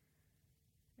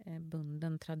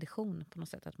familjebunden tradition på något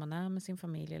sätt. Att man är med sin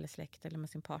familj eller släkt eller med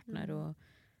sin partner. Och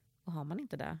har man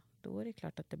inte det, då är det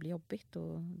klart att det blir jobbigt.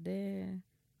 Och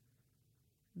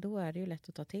då är det ju lätt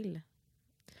att ta till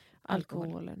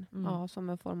alkoholen. Ja, som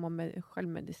en form av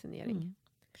självmedicinering.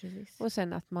 Precis. Och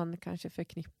sen att man kanske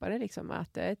förknippar det liksom med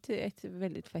att det är ett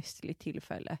väldigt festligt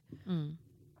tillfälle.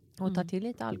 Och ta till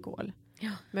lite alkohol.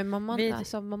 Ja. Men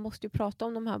man måste ju prata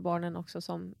om de här barnen också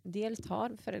som dels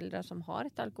har föräldrar som har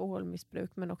ett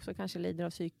alkoholmissbruk men också kanske lider av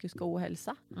psykisk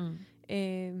ohälsa.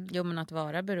 Jo, men att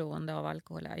vara beroende av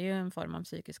alkohol är ju en form av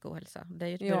psykisk ohälsa. Det är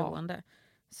ju ett beroende.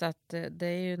 Så att det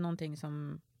är ju någonting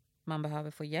som man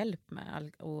behöver få hjälp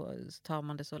med. Och tar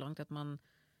man det så långt att man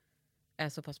är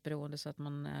så pass beroende så att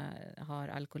man har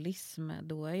alkoholism,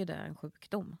 då är ju det en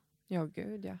sjukdom. Ja,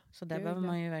 gud ja. Så där behöver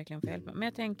man ju verkligen få hjälp med. Men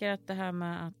jag tänker att det här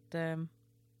med att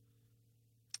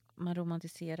man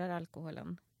romantiserar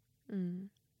alkoholen.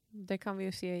 Det kan vi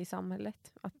ju se i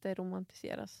samhället, att det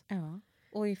romantiseras. Ja,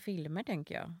 och i filmer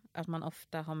tänker jag. Att man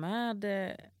ofta har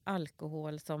med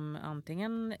alkohol som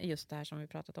antingen just det här som vi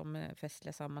pratat om,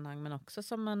 festliga sammanhang, men också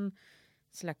som en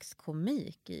slags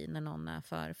komik i när någon är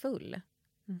för full.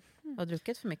 Har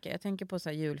druckit för mycket. Jag tänker på så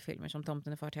här julfilmer som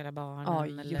Tomten är far till alla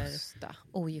barnen eller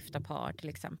Ogifta par till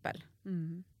exempel.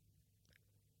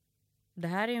 Det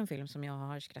här är ju en film som jag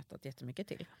har skrattat jättemycket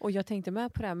till. Och jag tänkte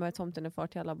med på det här med Tomten är far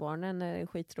till alla barnen. Det är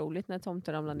skitroligt när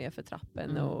tomten ramlar ner för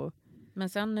trappen. Och... Men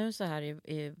sen nu så här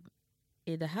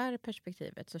i det här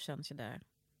perspektivet så känns ju det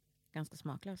ganska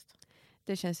smaklöst.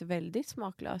 Det känns väldigt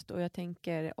smaklöst och jag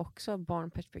tänker också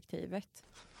barnperspektivet.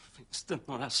 Finns det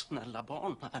några snälla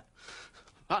barn här?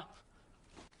 Va?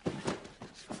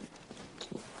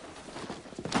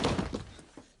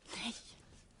 Nej.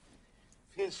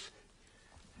 Finns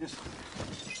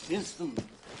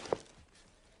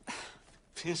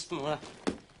det några...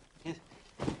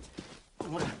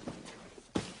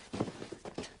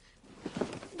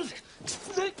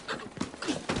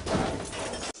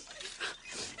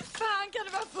 Fan, kan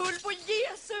det vara full på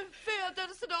Jesu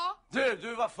födelse? födelsedag?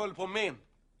 Du var full på min.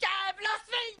 Jävla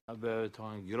svin! Jag behöver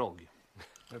ta en grogg.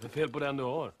 Vad är det för fel på den du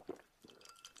har?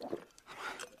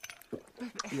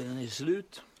 Den är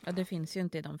slut. Ja, det finns ju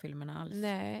inte i de filmerna alls.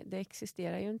 Nej, det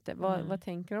existerar ju inte. Vad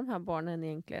tänker de här barnen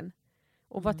egentligen?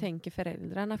 Och vad tänker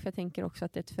föräldrarna? För jag tänker också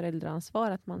att det är ett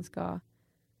föräldraansvar att man ska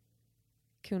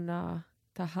kunna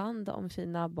ta hand om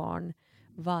sina barn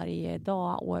varje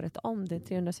dag, året om. Det är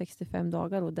 365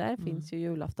 dagar och där finns ju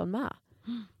julafton med.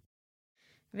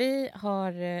 Vi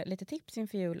har lite tips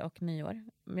inför jul och nyår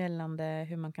gällande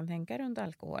hur man kan tänka runt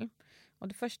alkohol. Och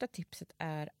det första tipset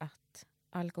är att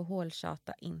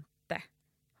alkoholtjata inte.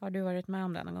 Har du varit med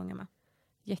om det någon gång, Emma?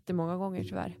 Jättemånga gånger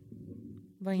tyvärr.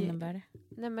 Vad innebär det?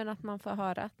 Nej, men att man får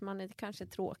höra att man är kanske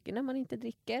tråkig när man inte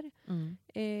dricker.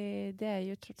 Det är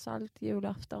ju trots allt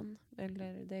julafton.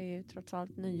 Eller det är ju trots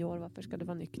allt nyår. Varför ska det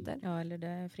vara nykter? Ja, eller det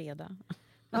är fredag.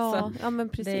 Ja, men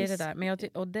precis. Det är det där. Men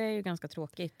och det är ju ganska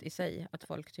tråkigt i sig att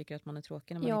folk tycker att man är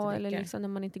tråkig när man inte dricker. Eller liksom när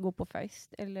man inte går på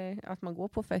fest. Eller att man går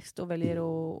på fest och väljer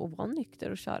att vara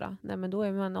nykter och köra. Nej, men då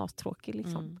är man astråkig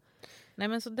liksom. Nej,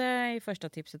 men så det är ju första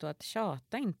tipset då, att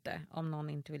tjata inte om någon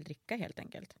inte vill dricka helt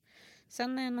enkelt.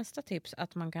 Sen är nästa tips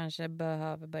att man kanske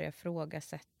behöver börja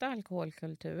frågasätta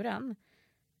alkoholkulturen.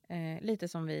 Lite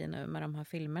som vi nu med de här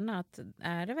filmerna. Att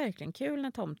är det verkligen kul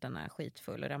när tomten är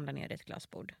skitfull och ramlar ner i ett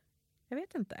glasbord? Jag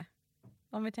vet inte.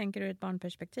 Om vi tänker ur ett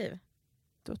barnperspektiv.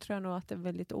 Då tror jag nog att det är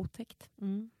väldigt otäckt.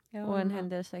 Ja, och en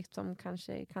händelse som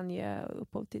kanske kan ge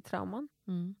upphov till trauman.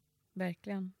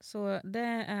 Verkligen. Så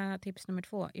det är tips nummer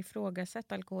 2.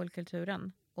 Ifrågasätt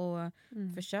alkoholkulturen. Och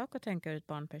försök att tänka ur ett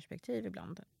barnperspektiv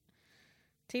ibland.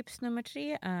 Tips nummer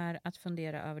 3 är att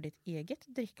fundera över ditt eget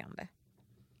drickande.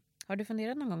 Har du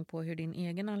funderat någon gång på hur din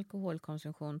egen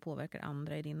alkoholkonsumtion påverkar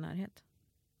andra i din närhet?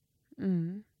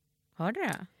 Har du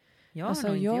det? Jag har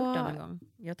nog inte gjort det någon gång.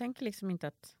 Jag tänker liksom inte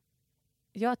att...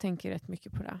 Jag tänker rätt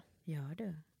mycket på det. Gör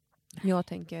du? Jag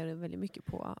tänker väldigt mycket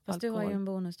på alkohol. Fast du har ju en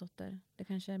bonusdotter. Det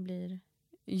kanske blir...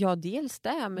 Ja, dels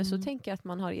det. Men så tänker jag att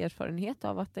man har erfarenhet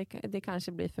av att det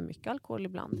kanske blir för mycket alkohol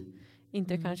ibland.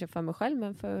 Inte kanske för mig själv,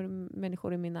 men för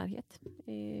människor i min närhet.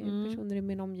 Personer i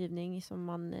min omgivning som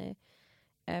man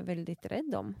är väldigt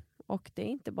rädd om. Och det är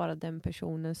inte bara den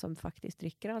personen som faktiskt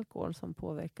dricker alkohol som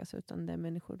påverkas, utan det är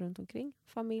människor runt omkring.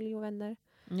 Familj och vänner.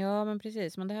 Ja, men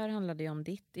precis. Men det här handlade ju om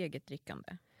ditt eget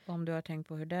drickande. Om du har tänkt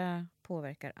på hur det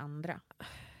påverkar andra.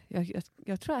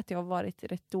 Jag tror att jag har varit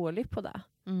rätt dålig på det.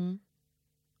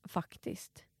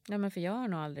 Faktiskt. Ja, men för jag har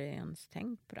nog aldrig ens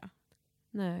tänkt på det.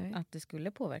 Nej. Att det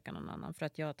skulle påverka någon annan. För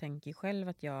att jag tänker själv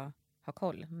att jag har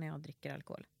koll när jag dricker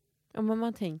alkohol. Ja, men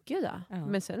man tänker ju det. Ja.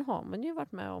 Men sen har man ju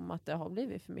varit med om att det har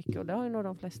blivit för mycket. Och det har ju nog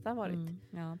de flesta varit.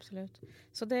 Ja, absolut.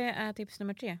 Så det är tips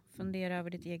nummer 3. Fundera över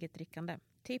ditt eget drickande.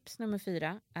 Tips nummer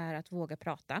 4 är att våga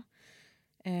prata.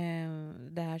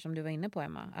 Det här som du var inne på,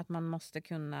 Emma. Att man måste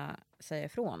kunna säga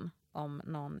ifrån om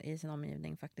någon i sin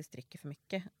omgivning faktiskt dricker för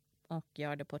mycket. Och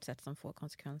gör det på ett sätt som får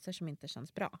konsekvenser som inte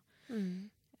känns bra.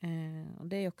 Och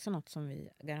det är också något som vi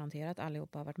garanterat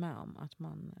allihopa har varit med om. Att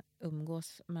man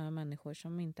umgås med människor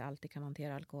som inte alltid kan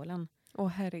hantera alkoholen. Åh,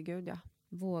 herregud, ja.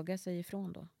 Våga säga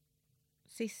ifrån då.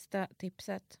 Sista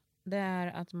tipset. Det är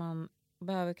att man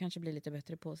behöver kanske bli lite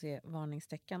bättre på att se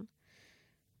varningstecken.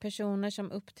 Personer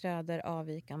som uppträder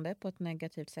avvikande på ett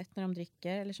negativt sätt när de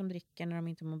dricker. Eller som dricker när de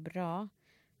inte mår bra.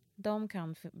 De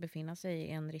kan befinna sig i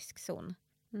en riskzon.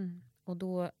 Och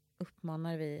då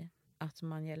uppmanar vi att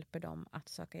man hjälper dem att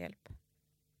söka hjälp.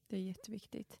 Det är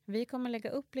jätteviktigt. Vi kommer lägga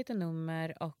upp lite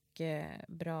nummer och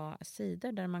bra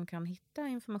sidor där man kan hitta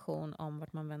information om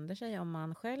vart man vänder sig. Om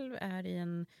man själv är i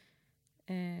en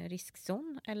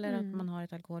riskzon eller att man har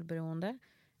ett alkoholberoende.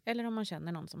 Eller om man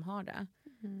känner någon som har det.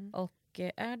 Och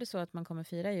är det så att man kommer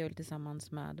fira jul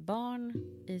tillsammans med barn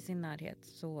i sin närhet,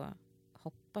 så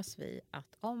hoppas vi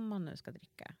att om man nu ska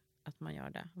dricka, att man gör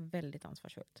det väldigt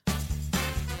ansvarsfullt.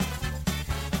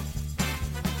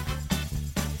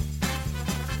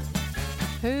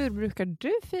 Hur brukar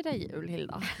du fira jul,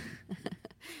 Hilda?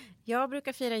 Jag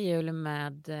brukar fira jul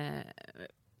med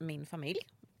min familj.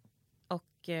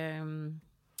 Och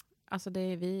alltså det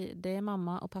är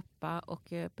mamma och pappa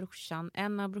och brorsan,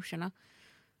 en av brorsorna.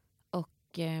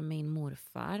 Och min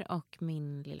morfar och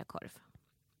min lilla korv.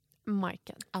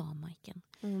 Majken. Ja, Majken.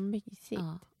 Mysigt.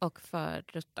 Ja, och för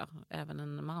Rutta, även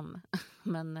en man.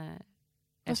 Men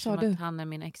eftersom att han är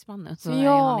min exman nu så Ja.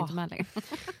 är han inte med längre.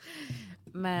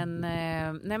 Men,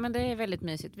 nej, men det är väldigt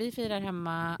mysigt. Vi firar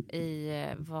hemma i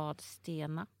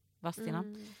Vadstena.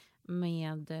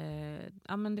 Med,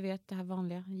 ja men du vet det här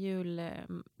vanliga.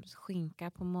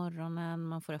 Julskinka på morgonen.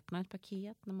 Man får öppna ett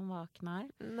paket när man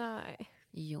vaknar. Nej.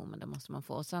 Jo, men det måste man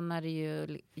få. Och sen är det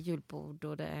ju julbord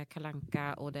och det är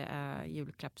kalanka och det är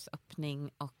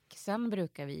julklappsöppning. Och sen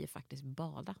brukar vi ju faktiskt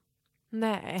bada.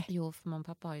 Nej. Jo, för mamma och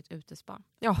pappa har ju ett utespa.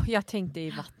 Ja, jag tänkte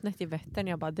i vattnet i Vättern.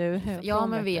 Jag bara, Ja,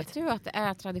 men vet du att det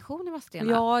är tradition i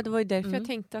Vadstena? Ja, det var ju därför jag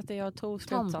tänkte att jag tog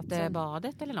slutsatsen.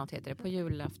 Tomtebadet eller något heter det. På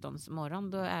julaftons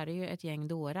morgon. Då är det ju ett gäng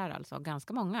dårar, alltså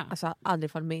ganska många. Alltså,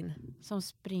 aldrig fall min. Som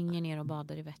springer ner och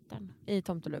badar i Vättern. I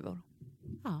tomteluvor.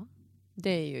 Ja. Det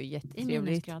är ju I jättetrevligt.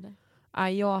 minusgrader.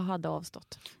 Nej, jag hade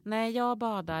avstått. Nej, jag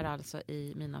badar alltså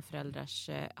i mina föräldrars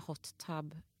hot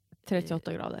tub.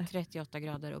 38 grader. 38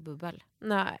 grader och bubbel.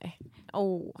 Nej.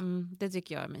 Det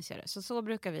tycker jag är mysigare. Så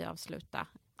brukar vi avsluta.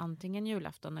 Antingen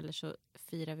julafton eller så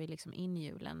firar vi liksom in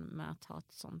julen med att ha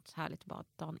ett sånt härligt bad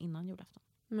dagen innan julafton.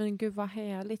 Men gud vad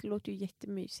härligt. Det låter ju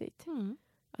jättemysigt. Mm.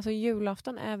 Alltså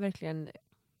julafton är verkligen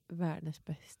världens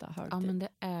bästa högtid. Ja, men det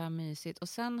är mysigt. Och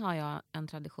sen har jag en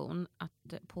tradition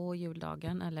att på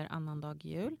juldagen eller annandag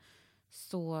jul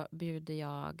så bjuder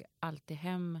jag alltid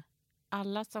hem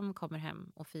alla som kommer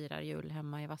hem och firar jul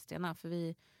hemma i Vadstena.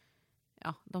 För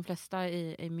de flesta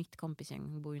i mitt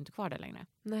kompisgäng bor ju inte kvar där längre.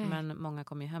 Nej. Men många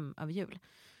kommer ju hem över jul.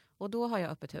 Och då har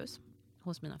jag öppet hus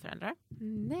hos mina föräldrar.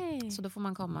 Nej. Så då får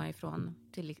man komma ifrån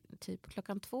till typ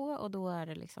 2:00 och då är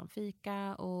det liksom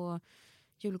fika och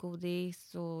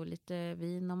julgodis och lite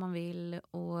vin om man vill.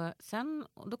 Och sen,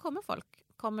 då kommer folk,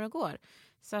 kommer och går.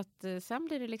 Så att sen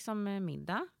blir det liksom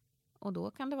middag. Och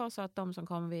då kan det vara så att de som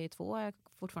kommer vid 2 är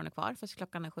fortfarande kvar fast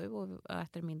klockan är 7 och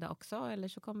äter middag också. Eller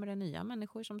så kommer det nya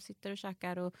människor som sitter och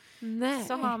käkar. Och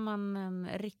så har man en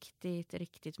riktigt,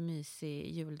 riktigt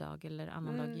mysig juldag eller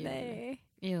annandag jul. Nej.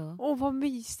 Jo. Åh, vad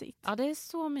mysigt. Ja, det är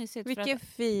så mysigt. Vilken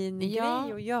fin grej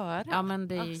att göra. Ja, men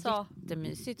det är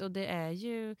jättemysigt. Och det är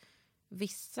ju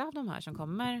vissa av de här som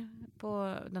kommer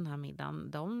på den här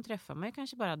middagen, de träffar man ju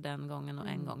kanske bara den gången och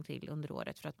en gång till under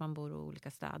året. För att man bor i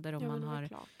olika städer och man har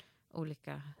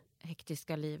olika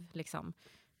hektiska liv liksom.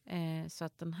 Så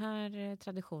att den här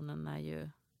traditionen är ju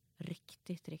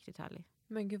riktigt, riktigt härlig.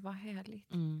 Men gud vad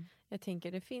härligt. Mm. Jag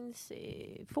tänker det finns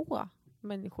få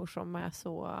människor som är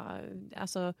så,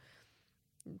 alltså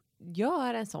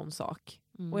gör en sån sak.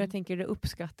 Mm. Och jag tänker det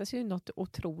uppskattas ju något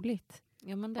otroligt.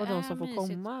 Ja, men det och är de som får mysigt.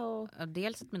 komma. Och Ja,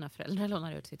 dels att mina föräldrar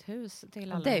lånar ut sitt hus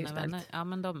till alla det är ju mina snällt. vänner. Ja,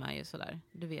 men de är ju sådär.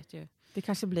 Du vet ju. det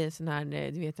kanske blir en sån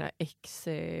här, du vet den här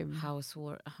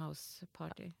House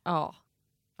party. Ja.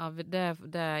 Ja,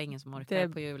 det är ingen som orkar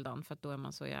på juldagen för att då är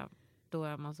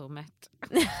man så mätt.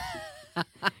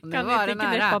 Kan vi inte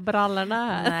knäppa brallorna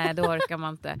här? Nej, då orkar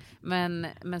man inte.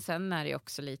 Men sen är det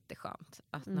också lite skönt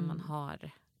att när man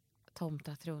har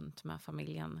tomtat runt med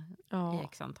familjen i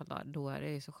x antal dagar, då är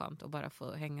det ju så skönt att bara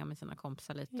få hänga med sina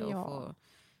kompisar lite och få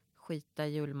skita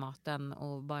i julmaten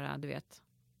och bara, du vet,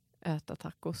 äta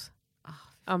tacos.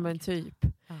 Ja, men typ.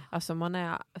 Alltså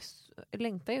man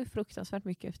längtar ju fruktansvärt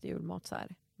mycket efter julmat så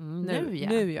här. Nu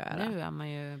gör jag det. Nu är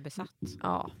man ju besatt.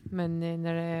 Ja, men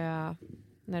när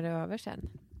det är över sen,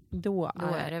 då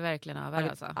är det verkligen över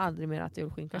alltså. Aldrig mer att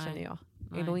julskinka känner jag.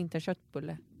 Nej. Eller inte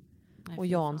köttbulle. Nej, och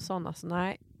Jansson, alltså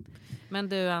nej. Men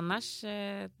du, annars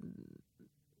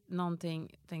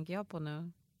någonting tänker jag på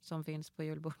nu som finns på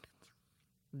julbordet.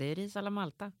 Det är ris alla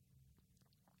Malta.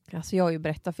 Alltså jag har ju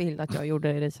berättat för Hilda att jag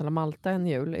gjorde ris alla Malta en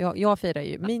jul. Jag firar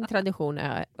ju, min tradition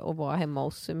är att vara hemma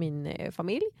hos min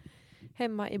familj.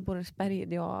 Hemma i Borensberg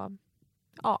där jag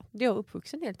är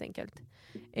uppvuxen helt enkelt.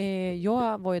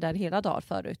 Jag var ju där hela dagen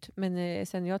förut. Men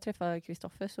sen jag träffade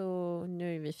Kristoffer så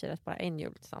nu har vi firat bara en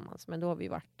jul tillsammans. Men då har vi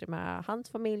varit med hans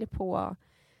familj på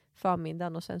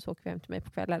förmiddagen och sen så åker vi hem till mig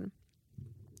på kvällen.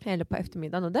 Eller på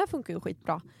eftermiddagen. Och det funkar ju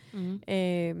skitbra.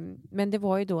 Men det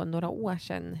var ju då några år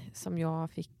sedan som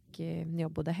jag fick, när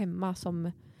jag bodde hemma,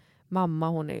 som mamma,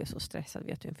 hon är ju så stressad,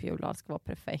 vet du, en julafton ska vara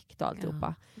perfekt och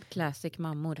alltihopa. Ja, classic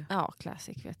mammor. Ja,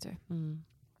 classic, vet du.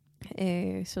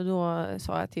 Så då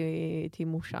sa jag till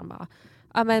morsan bara,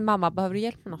 men mamma, behöver du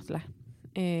hjälp med något eller?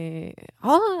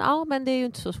 Ja, men det är ju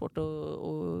inte så svårt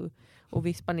att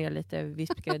vispa ner lite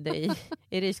vispgrädde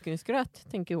i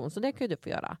risgrynsgröt, tänker hon. Så det kan ju du få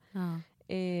göra.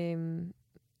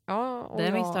 Och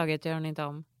det misstaget gör hon inte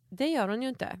om. Det gör hon ju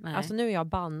inte. Nej. Alltså nu är jag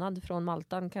bannad från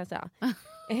Maltan, kan jag säga.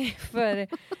 För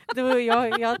då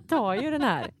jag tar ju den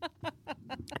här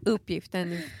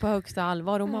uppgiften på högsta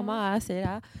allvar. Och mamma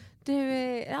säger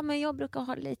men jag brukar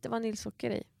ha lite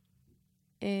vaniljsocker i.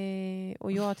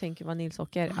 Och jag tänker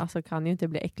vaniljsocker, alltså kan ju inte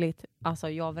bli äckligt. Alltså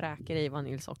jag vräker i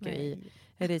vaniljsocker i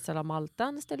ris alla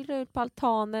Maltan, ställer ut på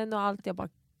altanen och allt. Jag bara,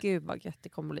 gud vad gött det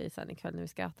kommer bli sen ikväll när vi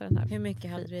ska äta den här. Hur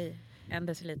mycket hade du i? 1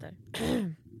 deciliter?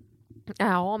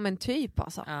 Ja, men typ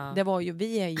alltså. Ja. Det var ju,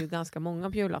 vi är ju ganska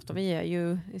många på julafton. Vi är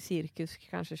ju cirkus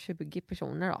kanske 20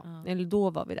 personer då. Ja. Eller då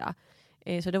var vi där.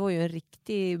 Så det var ju en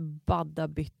riktig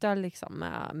baddabytta liksom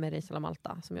med ris alla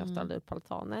Malta som jag ställde upp på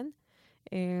altanen.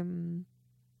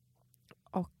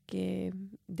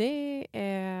 Det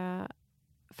är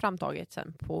framtaget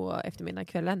sen på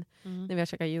eftermiddagskvällen när vi har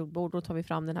käkat julbord. Då tar vi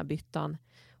fram den här byttan.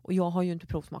 Och jag har ju inte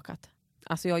provsmakat.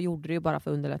 Alltså jag gjorde det ju bara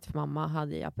för att underlätta för mamma.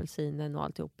 Hade i apelsinen och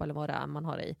alltihopa eller vad det är man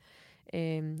har i.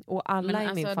 Och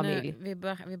alla i min familj.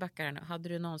 Vi backar här nu. Hade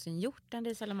du någonsin gjort en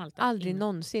ris alla Malta? Aldrig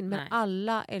någonsin. Men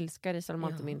alla älskar ris alla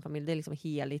Malta i min familj. Det är liksom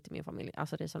heligt i min familj.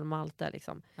 Alltså ris alla Malta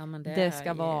liksom. Ja, det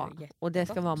ska vara. Och det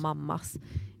ska vara mammas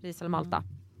ris alla Malta.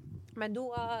 Men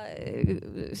då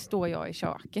står jag i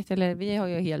köket. Eller vi har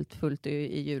ju helt fullt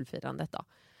i julfirandet då.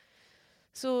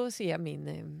 Så ser jag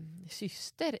min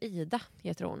syster Ida,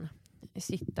 heter hon,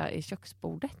 sitta i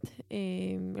köksbordet.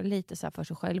 Lite så här för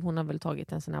sig själv. Hon har väl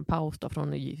tagit en sån här paus då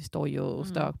från stoj och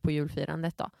stök på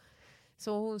julfirandet då.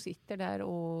 Så hon sitter där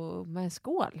och med en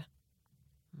skål.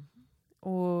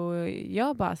 Och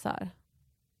jag bara så här.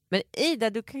 Men Ida,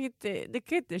 du kan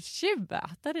inte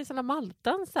tjuväta det såna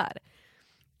Maltan så här.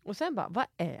 Och sen bara, vad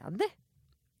är det?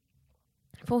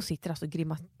 För hon sitter alltså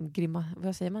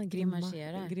vad säger man?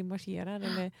 Grimaserar.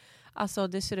 Eller, alltså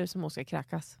det ser ut som hon ska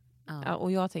kräkas. Ja,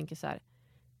 och jag tänker så här,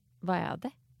 vad är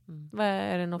det? Vad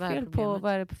är det något fel på?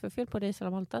 Vad är det för fel på ris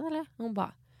alla Malta eller? Hon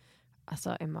bara,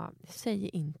 alltså Emma, säg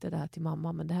inte det här till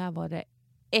mamma, men det här var det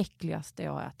äckligaste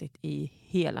jag har ätit i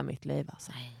hela mitt liv.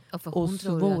 Alltså. Och för hon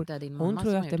tror att det är din mamma. Hon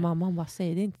tror att det är mamma. Hon bara,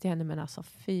 säg det inte till henne, men alltså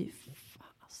fy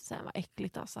sen vad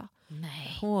äckligt alltså.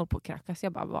 Nej. Hon håller på att krackas.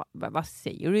 Jag bara, vad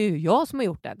säger du? Jag som har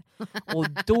gjort den. Och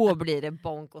då blir det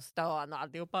bonk och stön och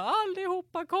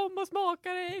allihopa kom och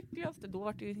smaka det äckligaste. Då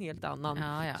var det ju en helt annan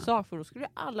sak. För då skulle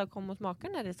alla komma och smaka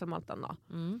den här ris alla Malta då.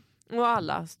 Och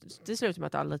alla, det slutar med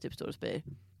att alla typ står och spyr.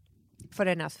 För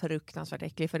den är fruktansvärt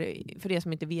äcklig. För det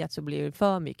som inte vet så blir det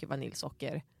för mycket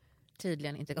vaniljsocker.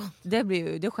 Tydligen inte gott.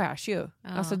 Det skärs ju.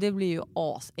 Alltså det blir ju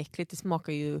asäckligt. Det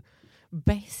smakar ju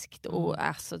bäst och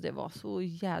alltså det var så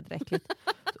jädra äckligt.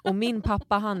 Och min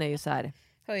pappa, han är ju så här,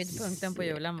 höjdpunkten på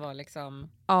julen var liksom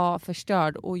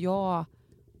förstörd. Och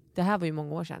det här var ju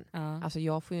många år sedan. Alltså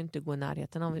jag får ju inte gå i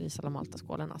närheten av ris alla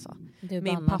Malta-skålen alltså.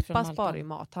 Min pappa sparar ju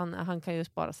mat. Han kan ju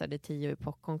spara sig, det är 10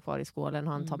 popcorn kvar i skålen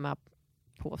och han tar med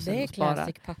påsen. Det är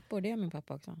classic pappor, det är min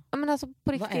pappa också. Ja, men alltså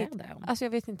på riktigt. Vad är det? Alltså jag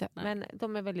vet inte. Nej. Men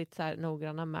de är väldigt så här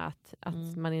noggranna med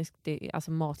att man inte,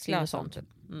 alltså matsvinn och sånt.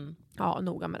 Ja,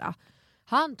 noga med det.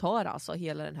 Han tar alltså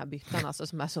hela den här byttan alltså,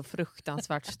 som är så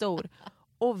fruktansvärt stor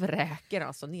och vräker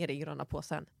alltså ner i gröna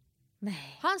påsen.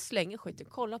 Nej. Han slänger skiten,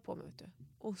 kolla på mig vet du.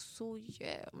 Och så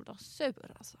jävla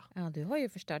sur alltså. Ja, du har ju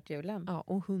förstört julen. Ja,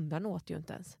 och hundarna åt ju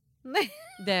inte ens. Nej.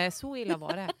 Det är så illa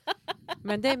var det.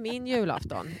 Men det är min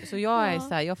julafton. Så jag är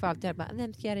så här, jag får alltid hjälpa.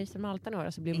 Nej, ska jag ris alla Malta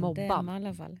nu? Så blir mobbad. Inte Emma i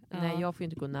alla fall. Ja. Nej, jag får ju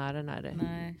inte gå nära när det.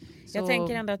 Nej. Så... Jag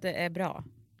tänker ändå att det är bra.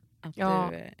 Att du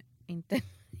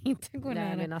inte går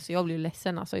nära. Men alltså jag blir ju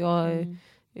ledsen. Alltså,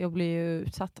 jag blir ju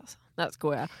utsatt alltså. Nej,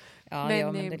 skojar.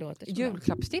 Ja, men det låter så.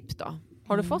 Julklappstips då?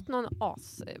 Har du fått någon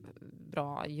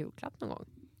bra julklapp någon gång?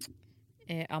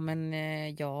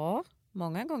 Ja,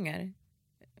 många gånger.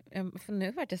 För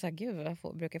nu var det så här, gud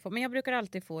vad brukar jag få. Men jag brukar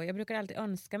alltid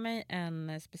önska mig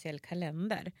en speciell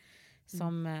kalender.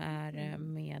 Som är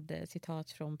med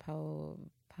citat från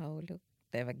Paolo.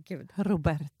 Det var gud.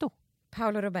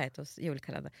 Paolo Robertos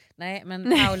julkalender. Nej, men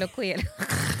Paolo Coelho.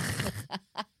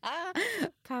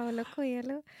 Paolo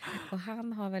Coelho. Och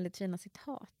han har väldigt fina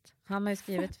citat. Han har ju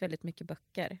skrivit väldigt mycket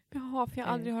böcker. Ja, för jag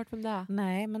har aldrig hört om det.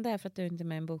 Nej, men det är för att du inte är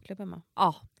med i en bokklubb, Emma.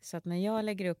 Ja. Så att när jag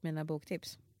lägger upp mina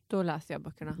boktips, då läser jag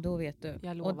böckerna. Då vet du.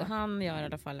 Jag lovar. Och han gör i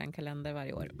alla fall en kalender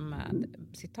varje år med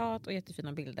citat och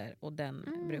jättefina bilder. Och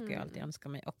den brukar jag alltid önska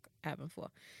mig och även få.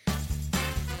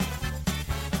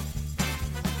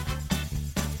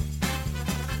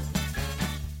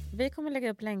 Vi kommer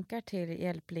lägga upp länkar till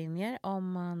hjälplinjer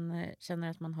om man känner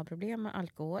att man har problem med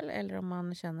alkohol. Eller om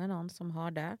man känner någon som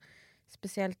har det.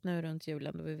 Speciellt nu runt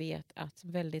julen då vi vet att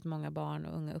väldigt många barn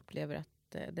och unga upplever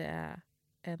att det är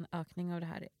en ökning av det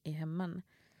här i hemmen.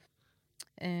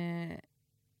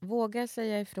 Våga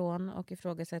säga ifrån och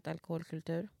ifrågasätta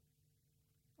alkoholkultur.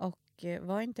 Och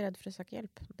var inte rädd för att söka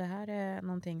hjälp. Det här är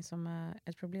någonting som är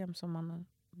ett problem som man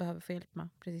behöver få hjälp med.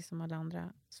 Precis som alla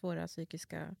andra svåra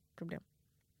psykiska problem.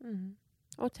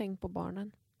 Och tänk på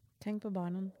barnen. Tänk på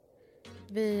barnen.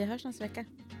 Vi hörs nästa vecka.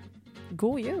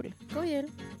 God jul! God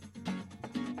jul!